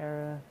Wanli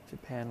era,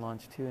 Japan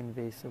launched 2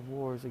 invasive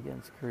wars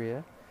against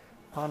Korea.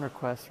 Upon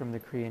request from the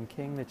Korean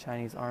king, the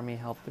Chinese army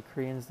helped the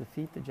Koreans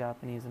defeat the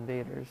Japanese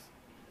invaders.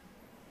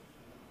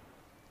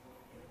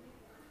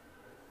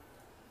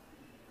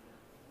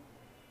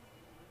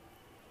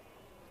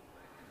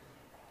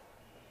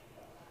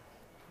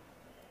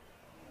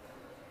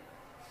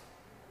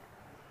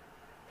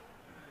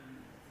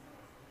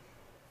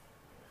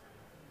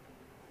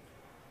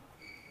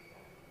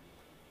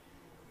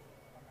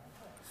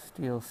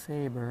 Steel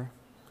saber.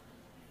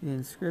 The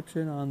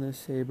inscription on this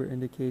saber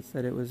indicates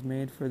that it was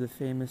made for the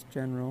famous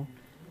general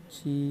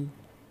Qi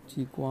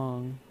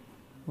Guang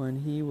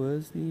when he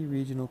was the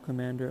regional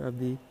commander of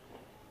the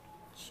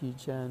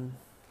Qijen.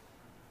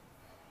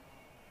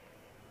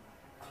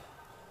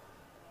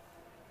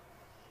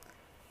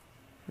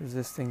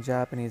 Resisting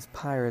Japanese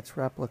pirates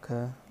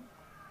replica.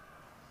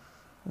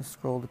 The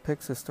scroll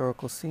depicts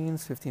historical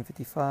scenes,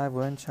 1555,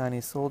 when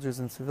Chinese soldiers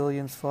and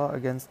civilians fought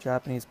against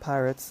Japanese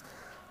pirates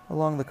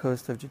along the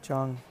coast of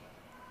Zhejiang.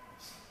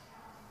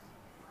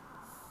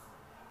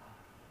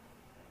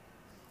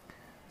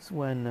 It's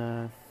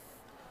when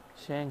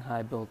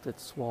Shanghai built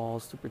its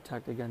walls to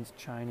protect against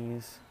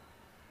Japanese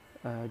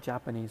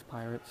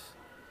pirates.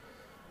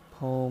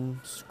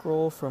 Poem,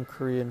 scroll from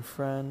Korean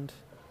friend.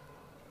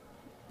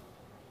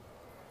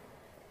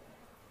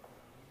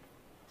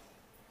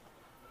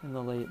 In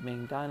the late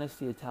Ming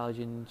Dynasty,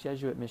 Italian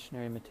Jesuit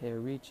missionary Matteo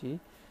Ricci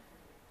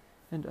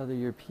and other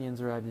Europeans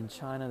arrived in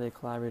China. They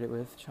collaborated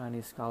with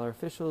Chinese scholar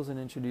officials and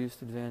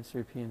introduced advanced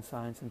European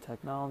science and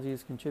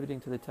technologies, contributing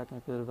to the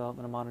technical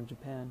development of modern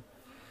Japan.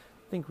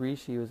 I think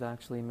Rishi was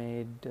actually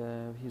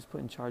he was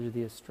put in charge of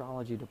the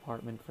astrology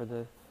department for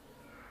the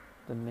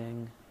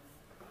Ming.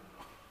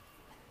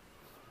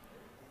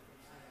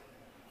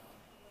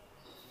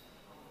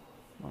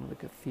 One of the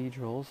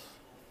cathedrals.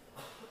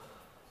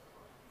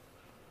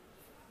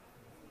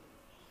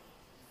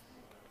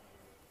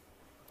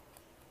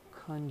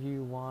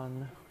 Kunyu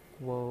Wan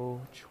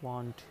Guo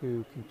Chuan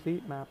Tu,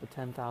 complete map of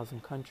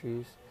 10,000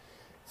 countries.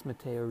 It's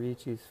Matteo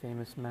Ricci's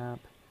famous map.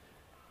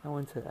 I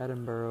went to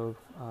Edinburgh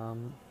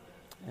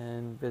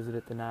and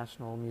visited the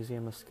National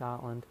Museum of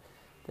Scotland.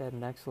 They had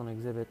an excellent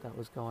exhibit that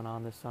was going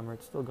on this summer.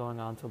 It's still going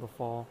on till the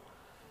fall,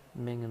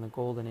 Ming and the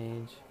Golden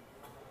Age.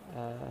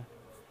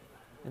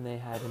 And they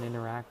had an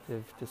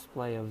interactive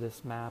display of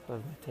this map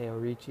of Matteo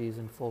Ricci's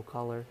in full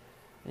color.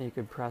 And you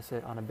could press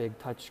it on a big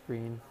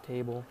touchscreen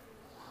table,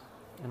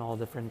 and all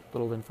different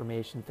little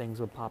information things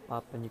would pop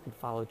up, and you could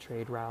follow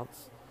trade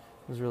routes.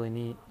 It was really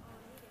neat.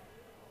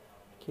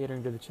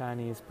 Catering to the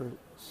Chinese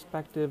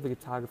perspective, the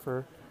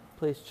photographer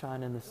placed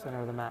China in the center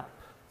of the map.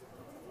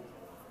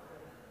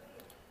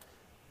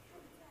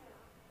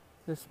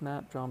 This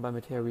map, drawn by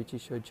Matteo Ricci,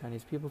 showed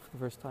Chinese people for the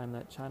first time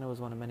that China was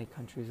one of many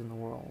countries in the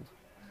world.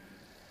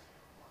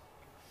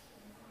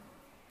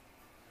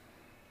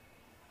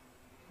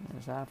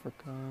 There's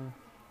Africa.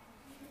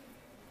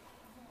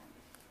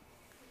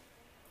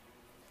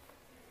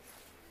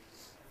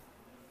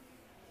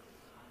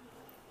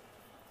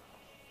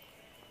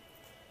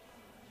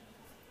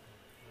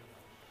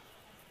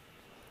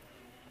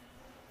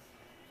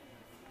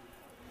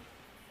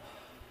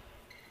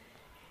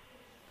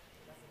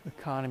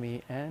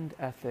 Economy and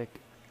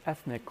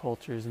ethnic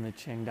cultures in the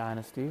Qing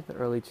dynasty. The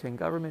early Qing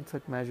government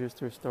took measures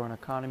to restore an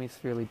economy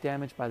severely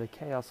damaged by the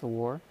chaos of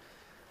war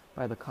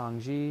by the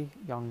Kangxi,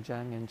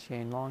 Yongzheng, and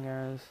Qianlong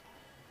eras.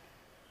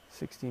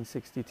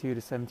 1662 to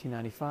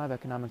 1795,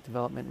 economic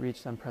development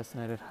reached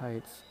unprecedented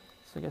heights.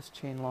 So I guess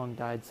Qianlong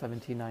died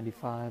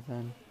 1795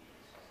 then.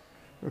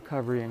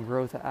 Recovery and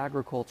growth of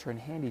agriculture and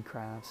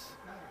handicrafts.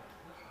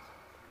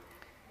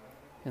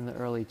 In the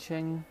early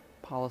Qing,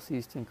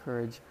 policies to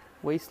encourage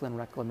wasteland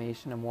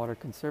reclamation and water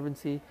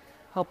conservancy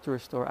helped to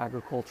restore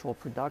agricultural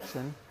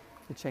production.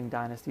 The Qing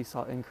dynasty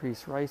saw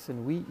increased rice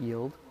and wheat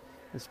yield,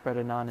 the spread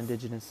of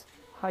non-indigenous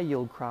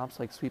high-yield crops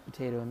like sweet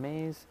potato and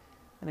maize,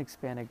 and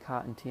expanded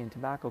cotton, tea, and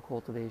tobacco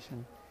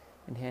cultivation.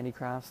 In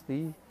handicrafts,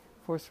 the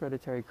forced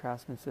hereditary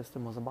craftsman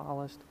system was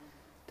abolished.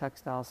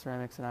 Textile,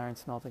 ceramics, and iron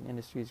smelting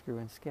industries grew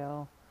in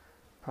scale,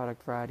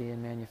 product variety,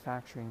 and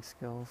manufacturing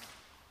skills.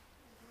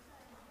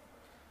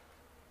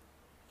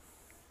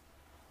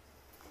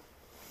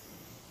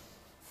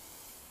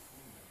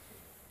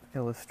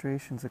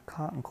 illustrations of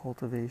cotton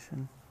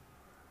cultivation.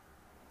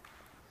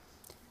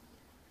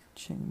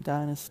 Qing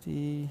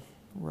Dynasty,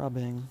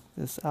 rubbing.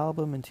 This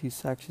album in 2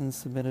 sections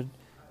submitted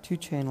to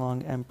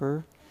Qianlong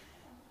Emperor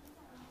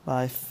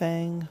by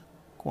Fang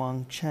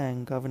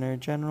Guangcheng, Governor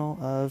General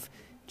of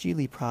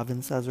Jili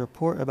Province, as a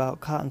report about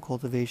cotton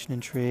cultivation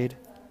and trade.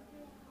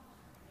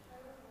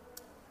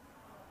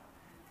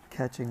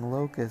 Catching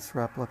Locust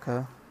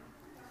replica.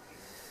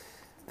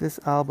 This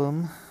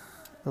album,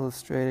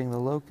 illustrating the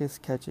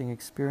locust catching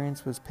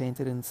experience, was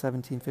painted in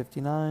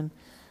 1759,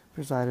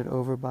 presided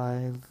over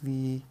by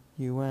Li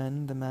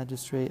Yuan, the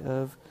magistrate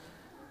of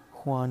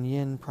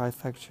Huanyin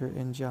Prefecture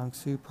in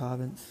Jiangsu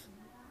Province.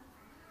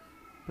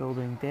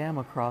 Building dam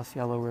across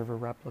Yellow River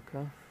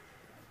replica.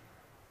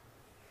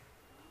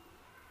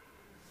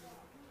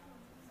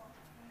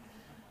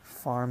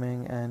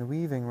 Farming and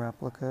weaving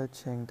replica,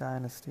 Qing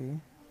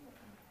Dynasty.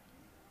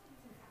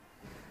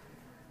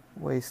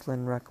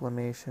 Wasteland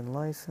reclamation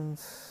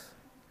license.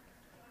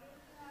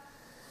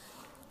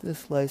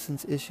 This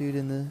license issued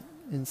in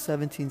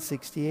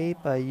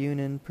 1768 by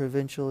Yunnan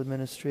Provincial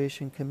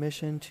Administration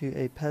Commission to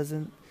a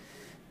peasant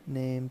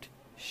named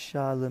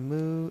Sha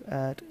Limu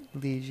at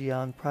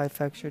Lijiang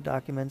Prefecture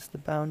documents the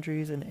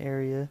boundaries and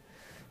area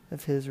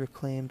of his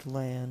reclaimed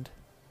land.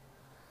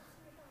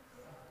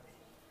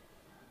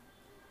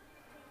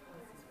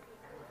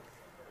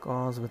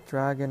 Gauze with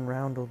dragon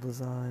roundel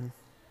design.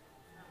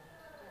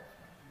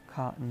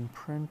 Cotton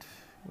print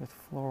with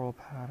floral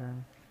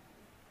pattern.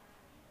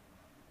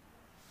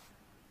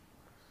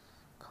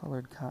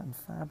 Colored cotton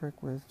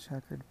fabric with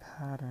checkered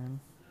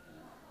pattern.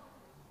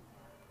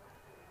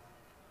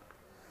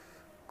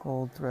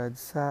 Gold thread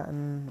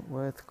satin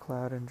with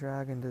cloud and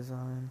dragon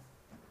design.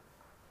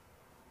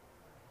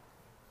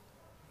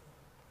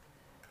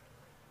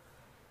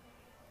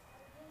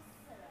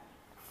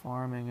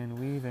 Farming and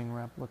weaving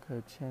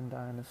replica, Qin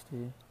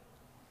Dynasty.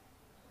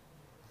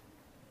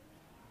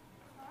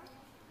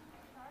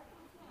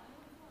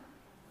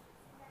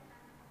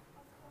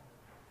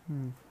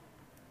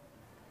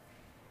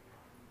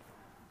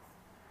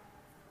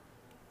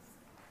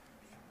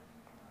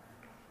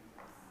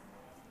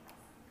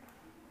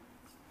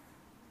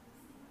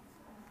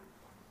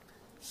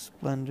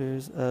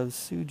 Splendors of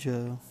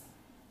Suzhou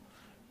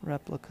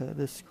replica.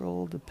 This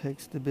scroll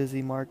depicts the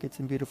busy markets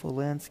and beautiful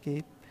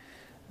landscape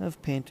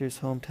of painter's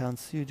hometown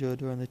Suzhou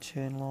during the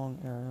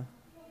Qianlong era.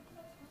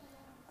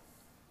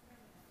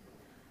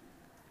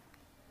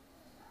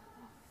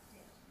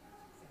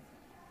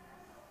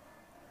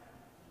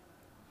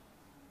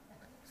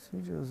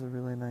 Suzhou is a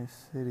really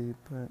nice city,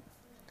 but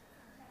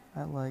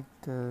I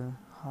liked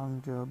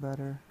Hangzhou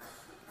better.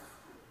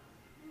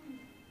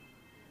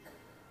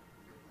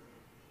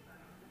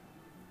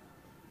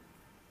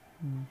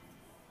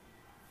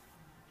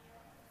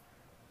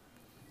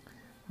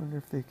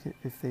 Wonder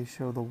if they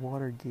show the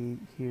water gate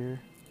here.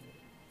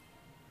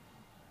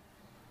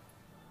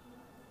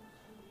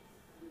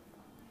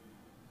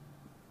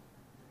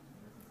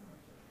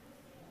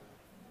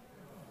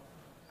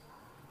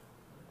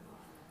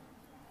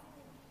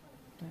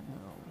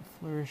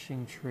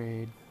 Flourishing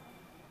trade.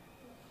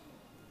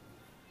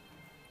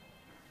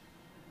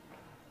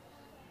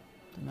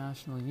 The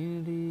national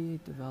unity,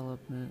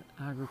 development,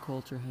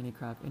 agriculture,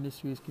 handicraft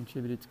industries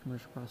contributed to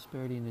commercial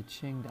prosperity in the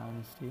Qing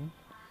Dynasty.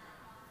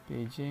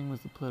 Beijing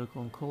was the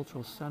political and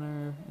cultural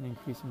center, an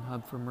increasing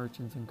hub for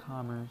merchants and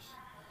commerce,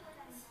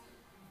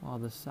 while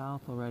the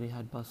south already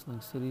had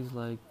bustling cities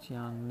like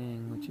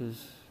Jiangning, which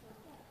is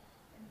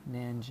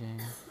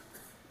Nanjing,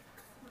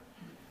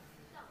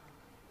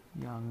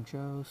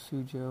 Yangzhou,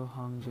 Suzhou,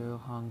 Hangzhou,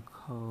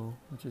 Hangzhou,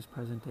 which is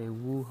present-day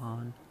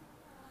Wuhan,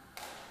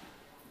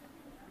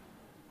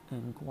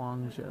 and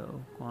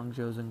Guangzhou.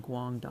 Guangzhou's in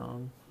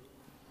Guangdong.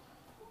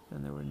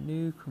 Then there were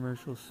new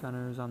commercial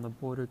centers on the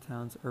border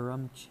towns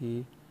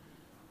Urumqi,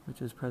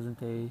 which is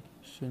present-day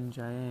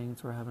Xinjiang,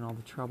 so we're having all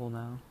the trouble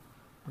now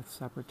with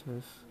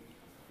separatists,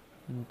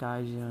 and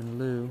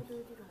Daijianlu,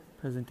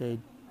 present-day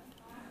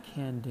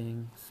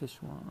Kanding,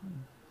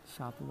 Sichuan,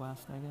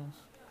 southwest, I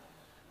guess,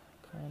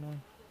 kind of.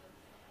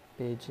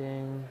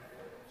 Beijing,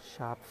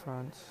 shop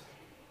fronts.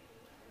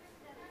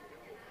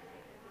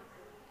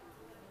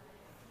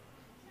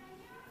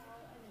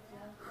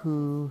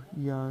 Hu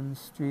Yun,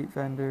 street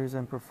vendors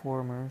and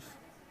performers.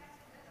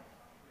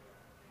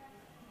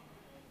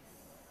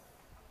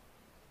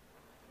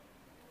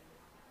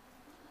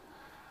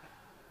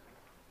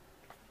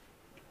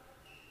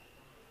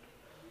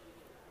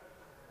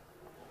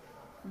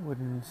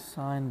 Wooden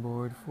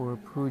signboard for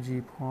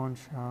Puji pawn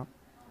shop.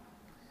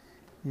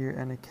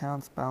 Year-end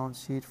accounts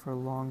balance sheet for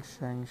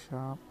Longsheng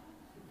shop.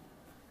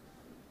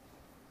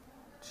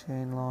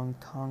 Qianlong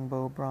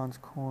Tongbo bronze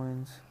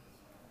coins.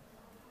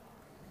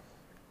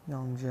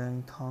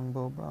 Yongjiang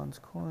Tongbo bronze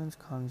coins.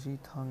 Kangji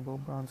Tongbo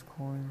bronze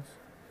coins.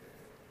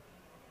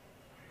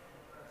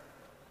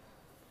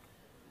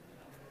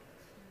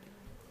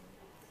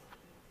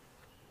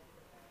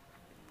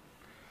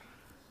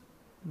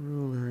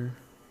 Ruler.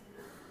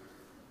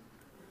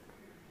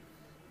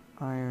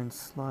 Iron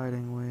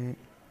sliding weight.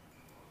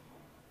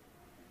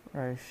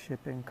 Rice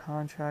shipping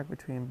contract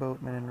between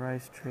boatman and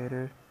rice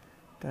trader,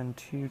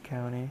 Duntu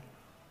County.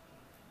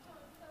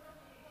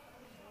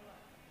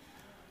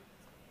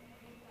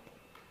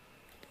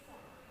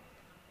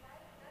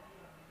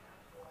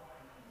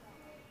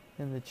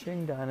 In the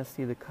Qing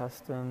dynasty, the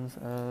customs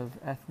of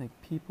ethnic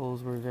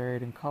peoples were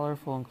varied and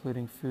colorful,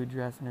 including food,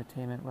 dress,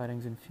 entertainment,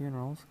 weddings, and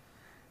funerals.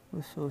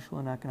 With social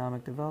and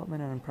economic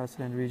development and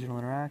unprecedented regional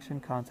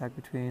interaction, contact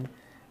between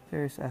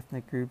various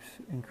ethnic groups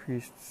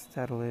increased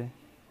steadily.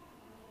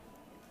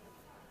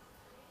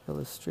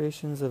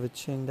 Illustrations of a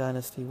Qing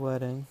dynasty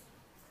wedding.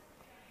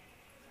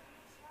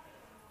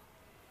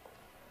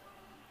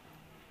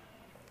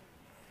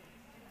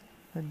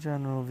 A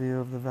general view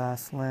of the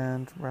vast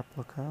land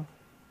replica.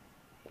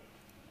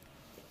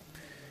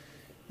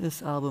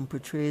 This album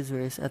portrays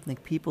various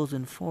ethnic peoples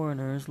and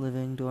foreigners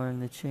living during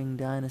the Qing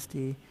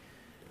dynasty.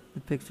 The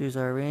pictures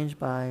are arranged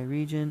by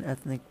region,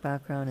 ethnic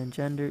background, and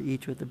gender,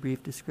 each with a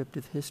brief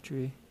descriptive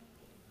history.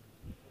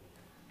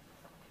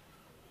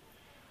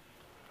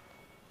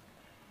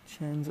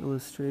 Chen's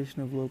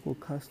illustration of local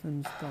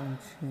customs,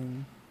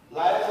 Dongqing.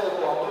 来自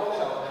广东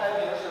省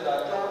开平市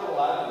的周仲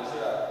兰女士，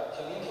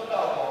请您听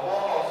到广播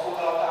号塑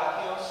料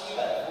大厅西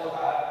北服务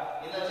台，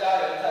您的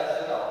家人在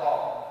此等候。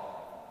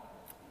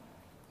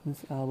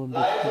 This album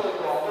来自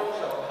广东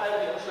省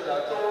开平市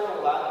的周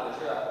仲兰女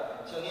士，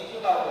请您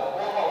听到广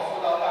播号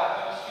塑料大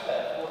厅西北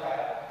服务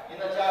台，您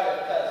的家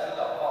人在此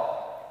等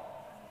候。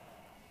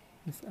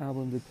 This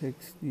album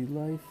depicts the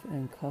life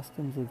and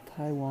customs of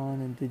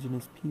Taiwan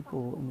indigenous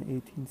people in the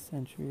 18th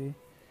century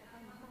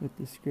with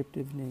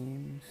descriptive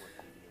names.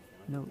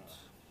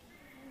 Notes.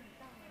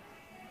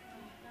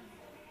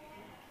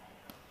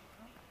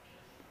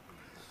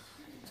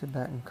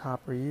 Tibetan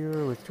copper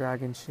ewer with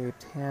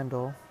dragon-shaped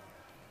handle.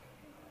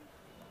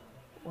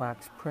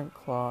 Wax print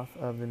cloth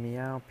of the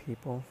Miao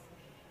people.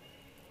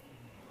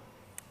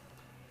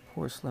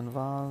 Porcelain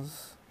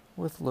vase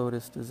with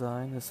lotus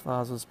design. This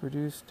vase was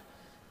produced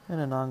in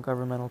a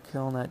non-governmental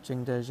kiln at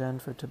Jingdezhen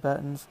for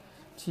Tibetans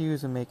to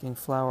use in making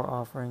flower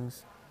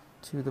offerings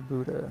to the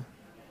Buddha.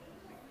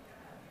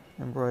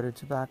 Embroidered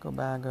tobacco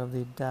bag of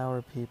the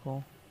Daur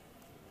people.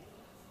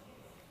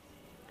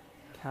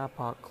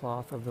 Kapok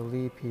cloth of the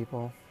Li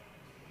people.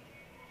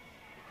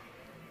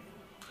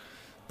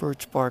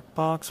 Birch bark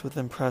box with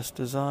impressed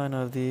design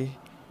of the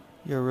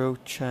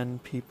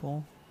Yorochen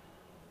people.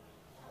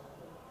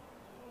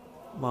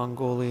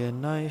 Mongolian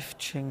knife,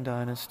 Qing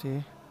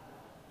dynasty.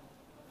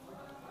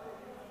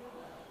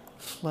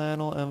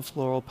 Flannel and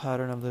floral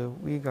pattern of the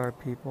Uyghur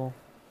people.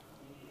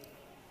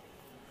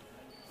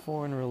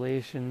 Foreign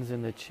relations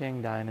in the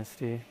Qing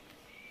dynasty.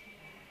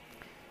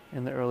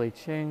 In the early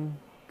Qing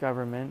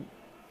government,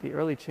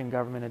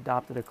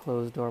 adopted a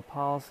closed-door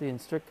policy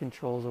and strict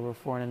controls over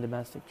foreign and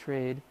domestic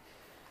trade.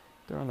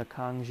 During the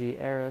Kangxi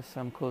era,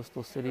 some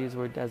coastal cities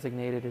were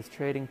designated as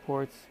trading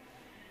ports,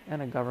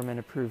 and a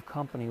government-approved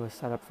company was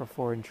set up for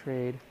foreign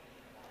trade.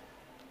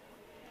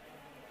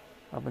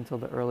 Up until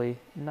the early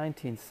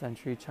 19th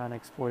century, China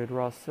exported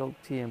raw silk,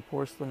 tea, and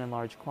porcelain in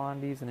large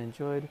quantities and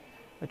enjoyed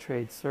a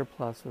trade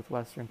surplus with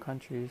Western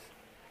countries.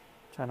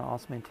 China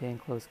also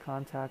maintained close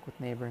contact with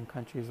neighboring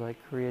countries like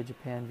Korea,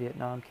 Japan,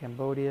 Vietnam,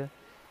 Cambodia,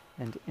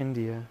 and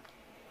India.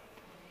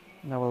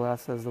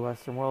 Nevertheless, as the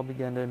Western world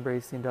began to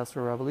embrace the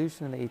Industrial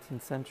Revolution in the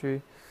 18th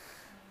century,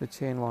 the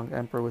Qianlong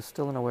Emperor was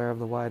still unaware of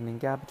the widening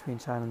gap between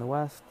China and the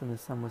West, and the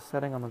sun was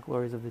setting on the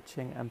glories of the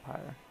Qing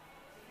Empire.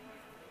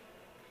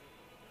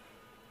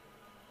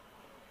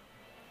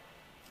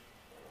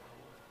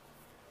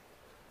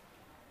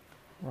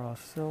 Raw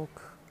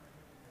silk.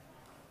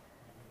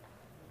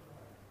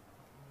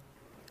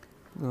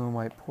 Blue and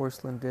white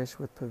porcelain dish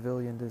with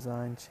pavilion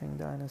design, Qing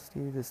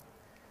dynasty. This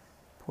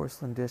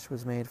porcelain dish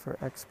was made for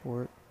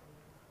export.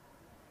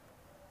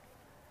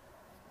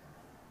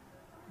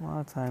 A lot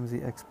of times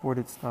the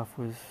exported stuff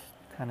was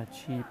kind of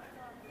cheap.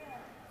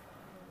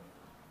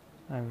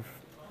 I've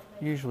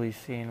usually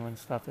seen when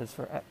stuff is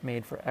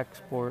made for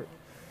export,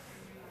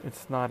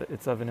 it's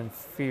of an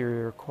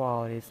inferior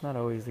quality. It's not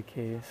always the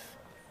case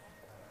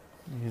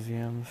in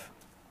museums.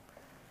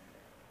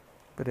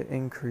 But it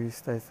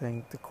increased, I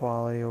think, the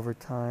quality over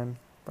time.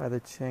 By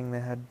the Qing, they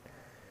had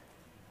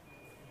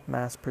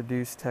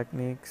mass-produced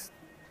techniques.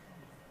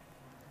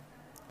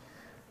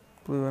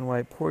 Blue and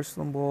white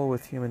porcelain bowl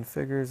with human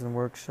figures and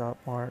workshop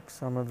marks.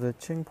 Some of the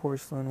Qing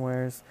porcelain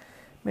wares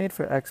made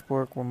for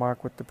export were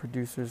marked with the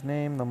producer's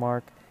name. The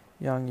mark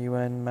Yang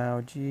Yuan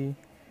Mao Ji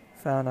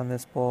found on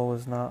this bowl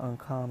was not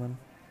uncommon.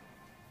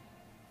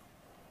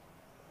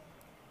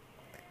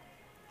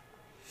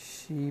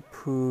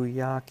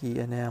 Shipuyaki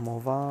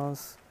enamel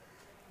vase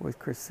with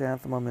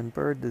chrysanthemum and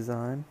bird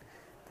design.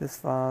 This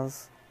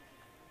vase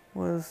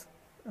was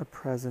a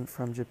present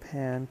from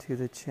Japan to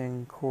the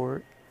Qing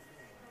court.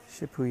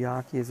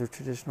 Shipuyaki is a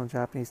traditional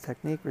Japanese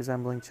technique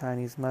resembling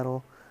Chinese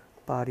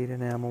metal-bodied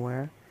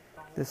enamelware.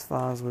 This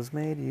vase was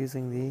made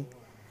using the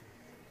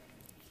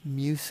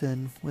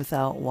Musin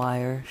without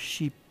wire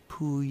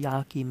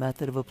Shipuyaki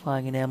method of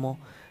applying enamel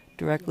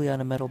directly on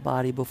a metal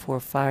body before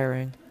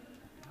firing.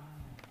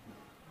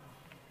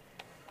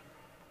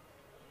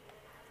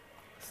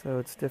 So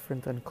it's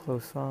different than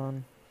close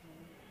on.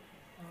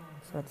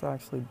 So that's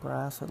actually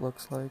brass, it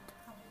looks like.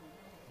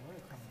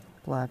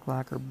 Black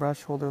lacquer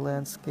brush holder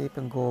landscape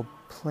and gold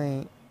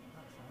paint.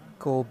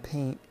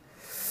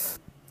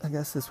 I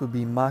guess this would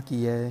be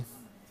makie.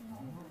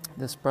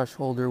 This brush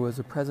holder was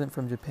a present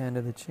from Japan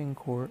to the Qing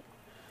court.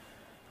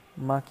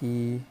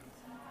 Maki,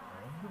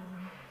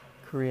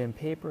 Korean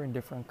paper in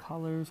different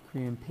colors.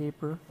 Korean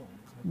paper,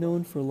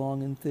 known for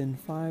long and thin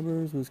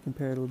fibers, was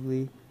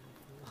comparatively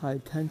high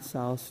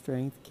tensile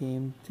strength,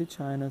 came to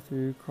China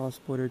through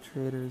cross-border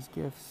traders'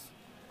 gifts.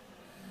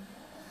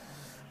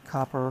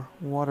 Copper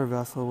water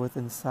vessel with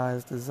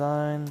incised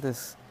design.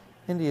 This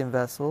Indian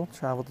vessel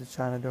traveled to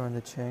China during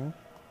the Qing.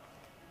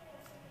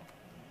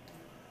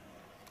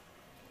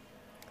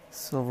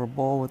 Silver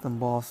bowl with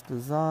embossed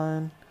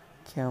design.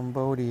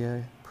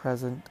 Cambodia,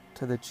 present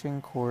to the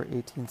Qing court,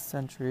 18th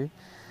century.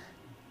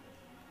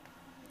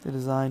 The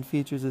design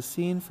features a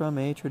scene from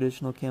a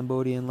traditional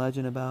Cambodian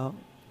legend about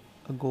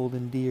a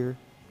golden deer.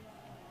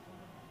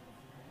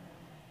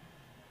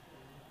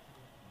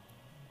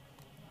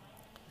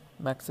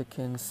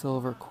 Mexican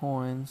silver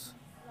coins.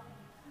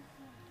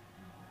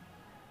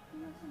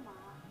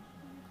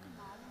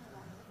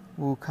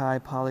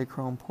 Wukai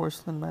polychrome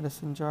porcelain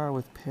medicine jar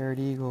with paired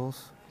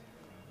eagles.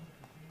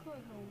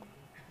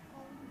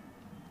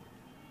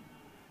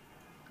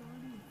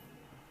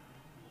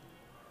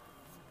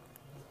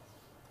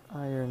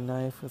 Iron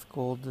knife with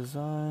gold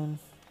design.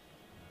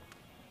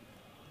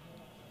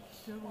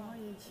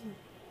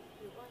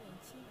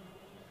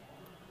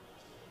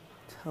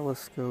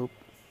 Telescope.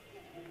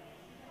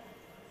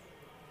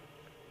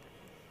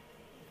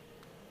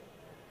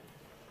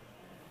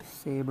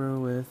 Saber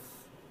with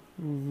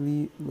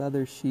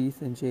leather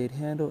sheath and jade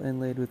handle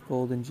inlaid with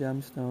golden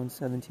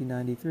gemstones,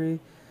 1793.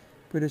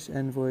 British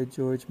envoy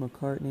George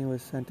Macartney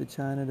was sent to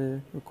China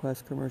to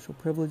request commercial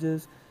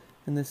privileges,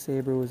 and the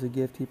saber was a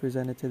gift he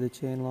presented to the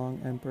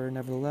Qianlong Emperor.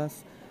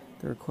 Nevertheless,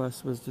 the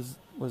request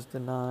was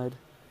denied.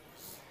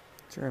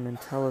 German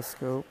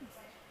telescope.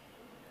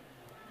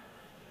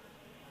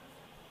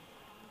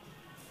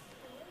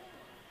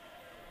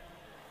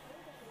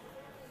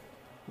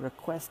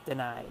 Request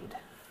denied.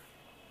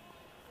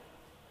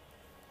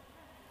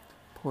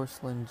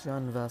 Porcelain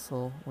Jun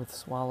vessel with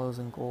swallows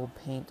and gold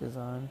paint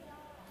design.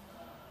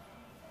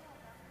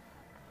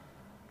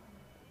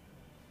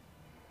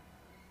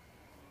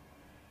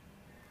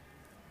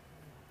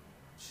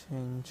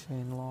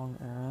 Qianlong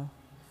era.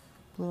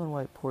 Blue and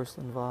white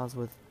porcelain vase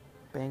with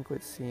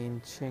banquet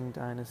scene, Qing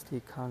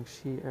dynasty,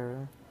 Kangxi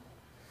era.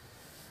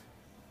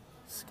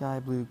 Sky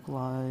blue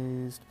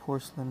glazed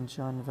porcelain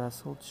Jun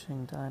vessel,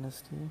 Qing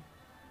dynasty.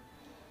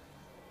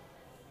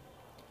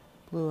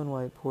 Blue and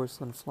white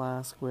porcelain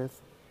flask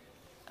with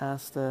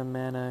Asta,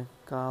 Mana,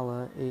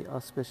 Gala, 8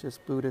 auspicious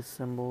Buddhist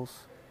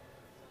symbols.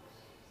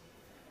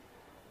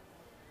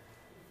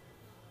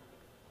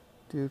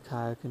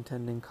 Dukai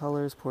contending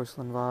colors,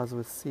 porcelain vase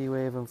with sea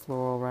wave and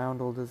floral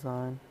roundel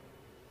design.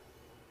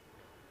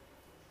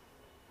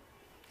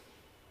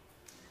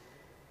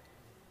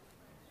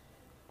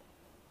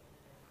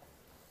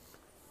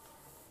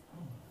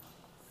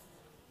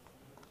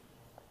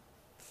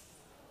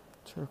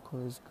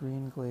 Turquoise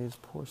green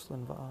glazed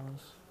porcelain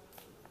vase.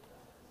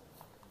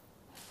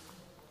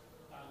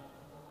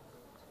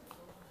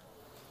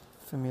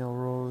 Famille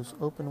rose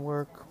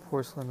openwork,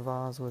 porcelain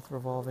vase with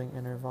revolving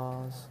inner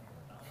vase.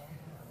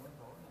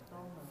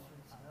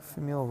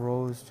 Famille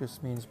rose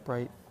just means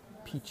bright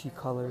peachy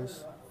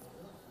colors.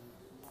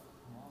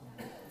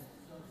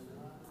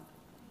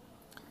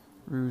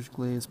 Rouge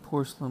glazed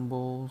porcelain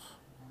bowls.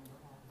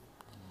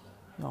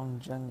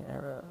 Yongzheng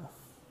era.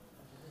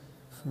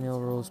 Famille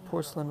rose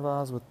porcelain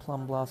vase with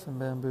plum blossom,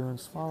 bamboo, and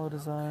swallow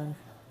design.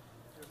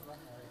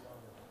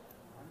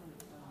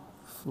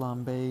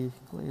 Flambe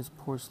glazed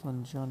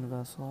porcelain Jun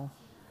vessel.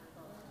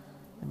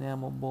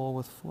 Enamel bowl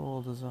with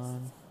floral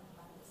design.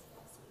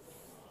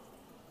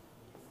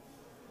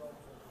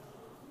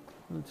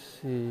 Let's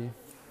see.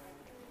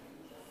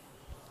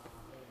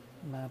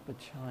 Map of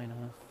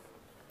China.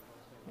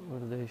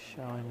 What are they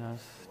showing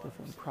us?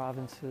 Different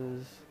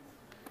provinces.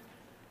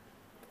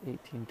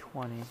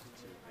 1820.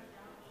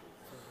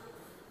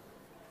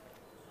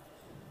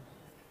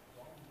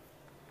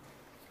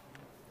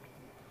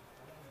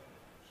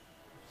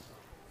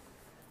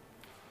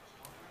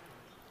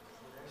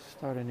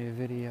 Start a new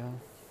video.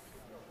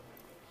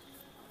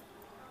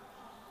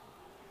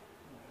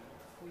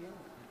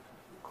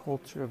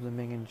 Culture of the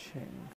Ming and Qing.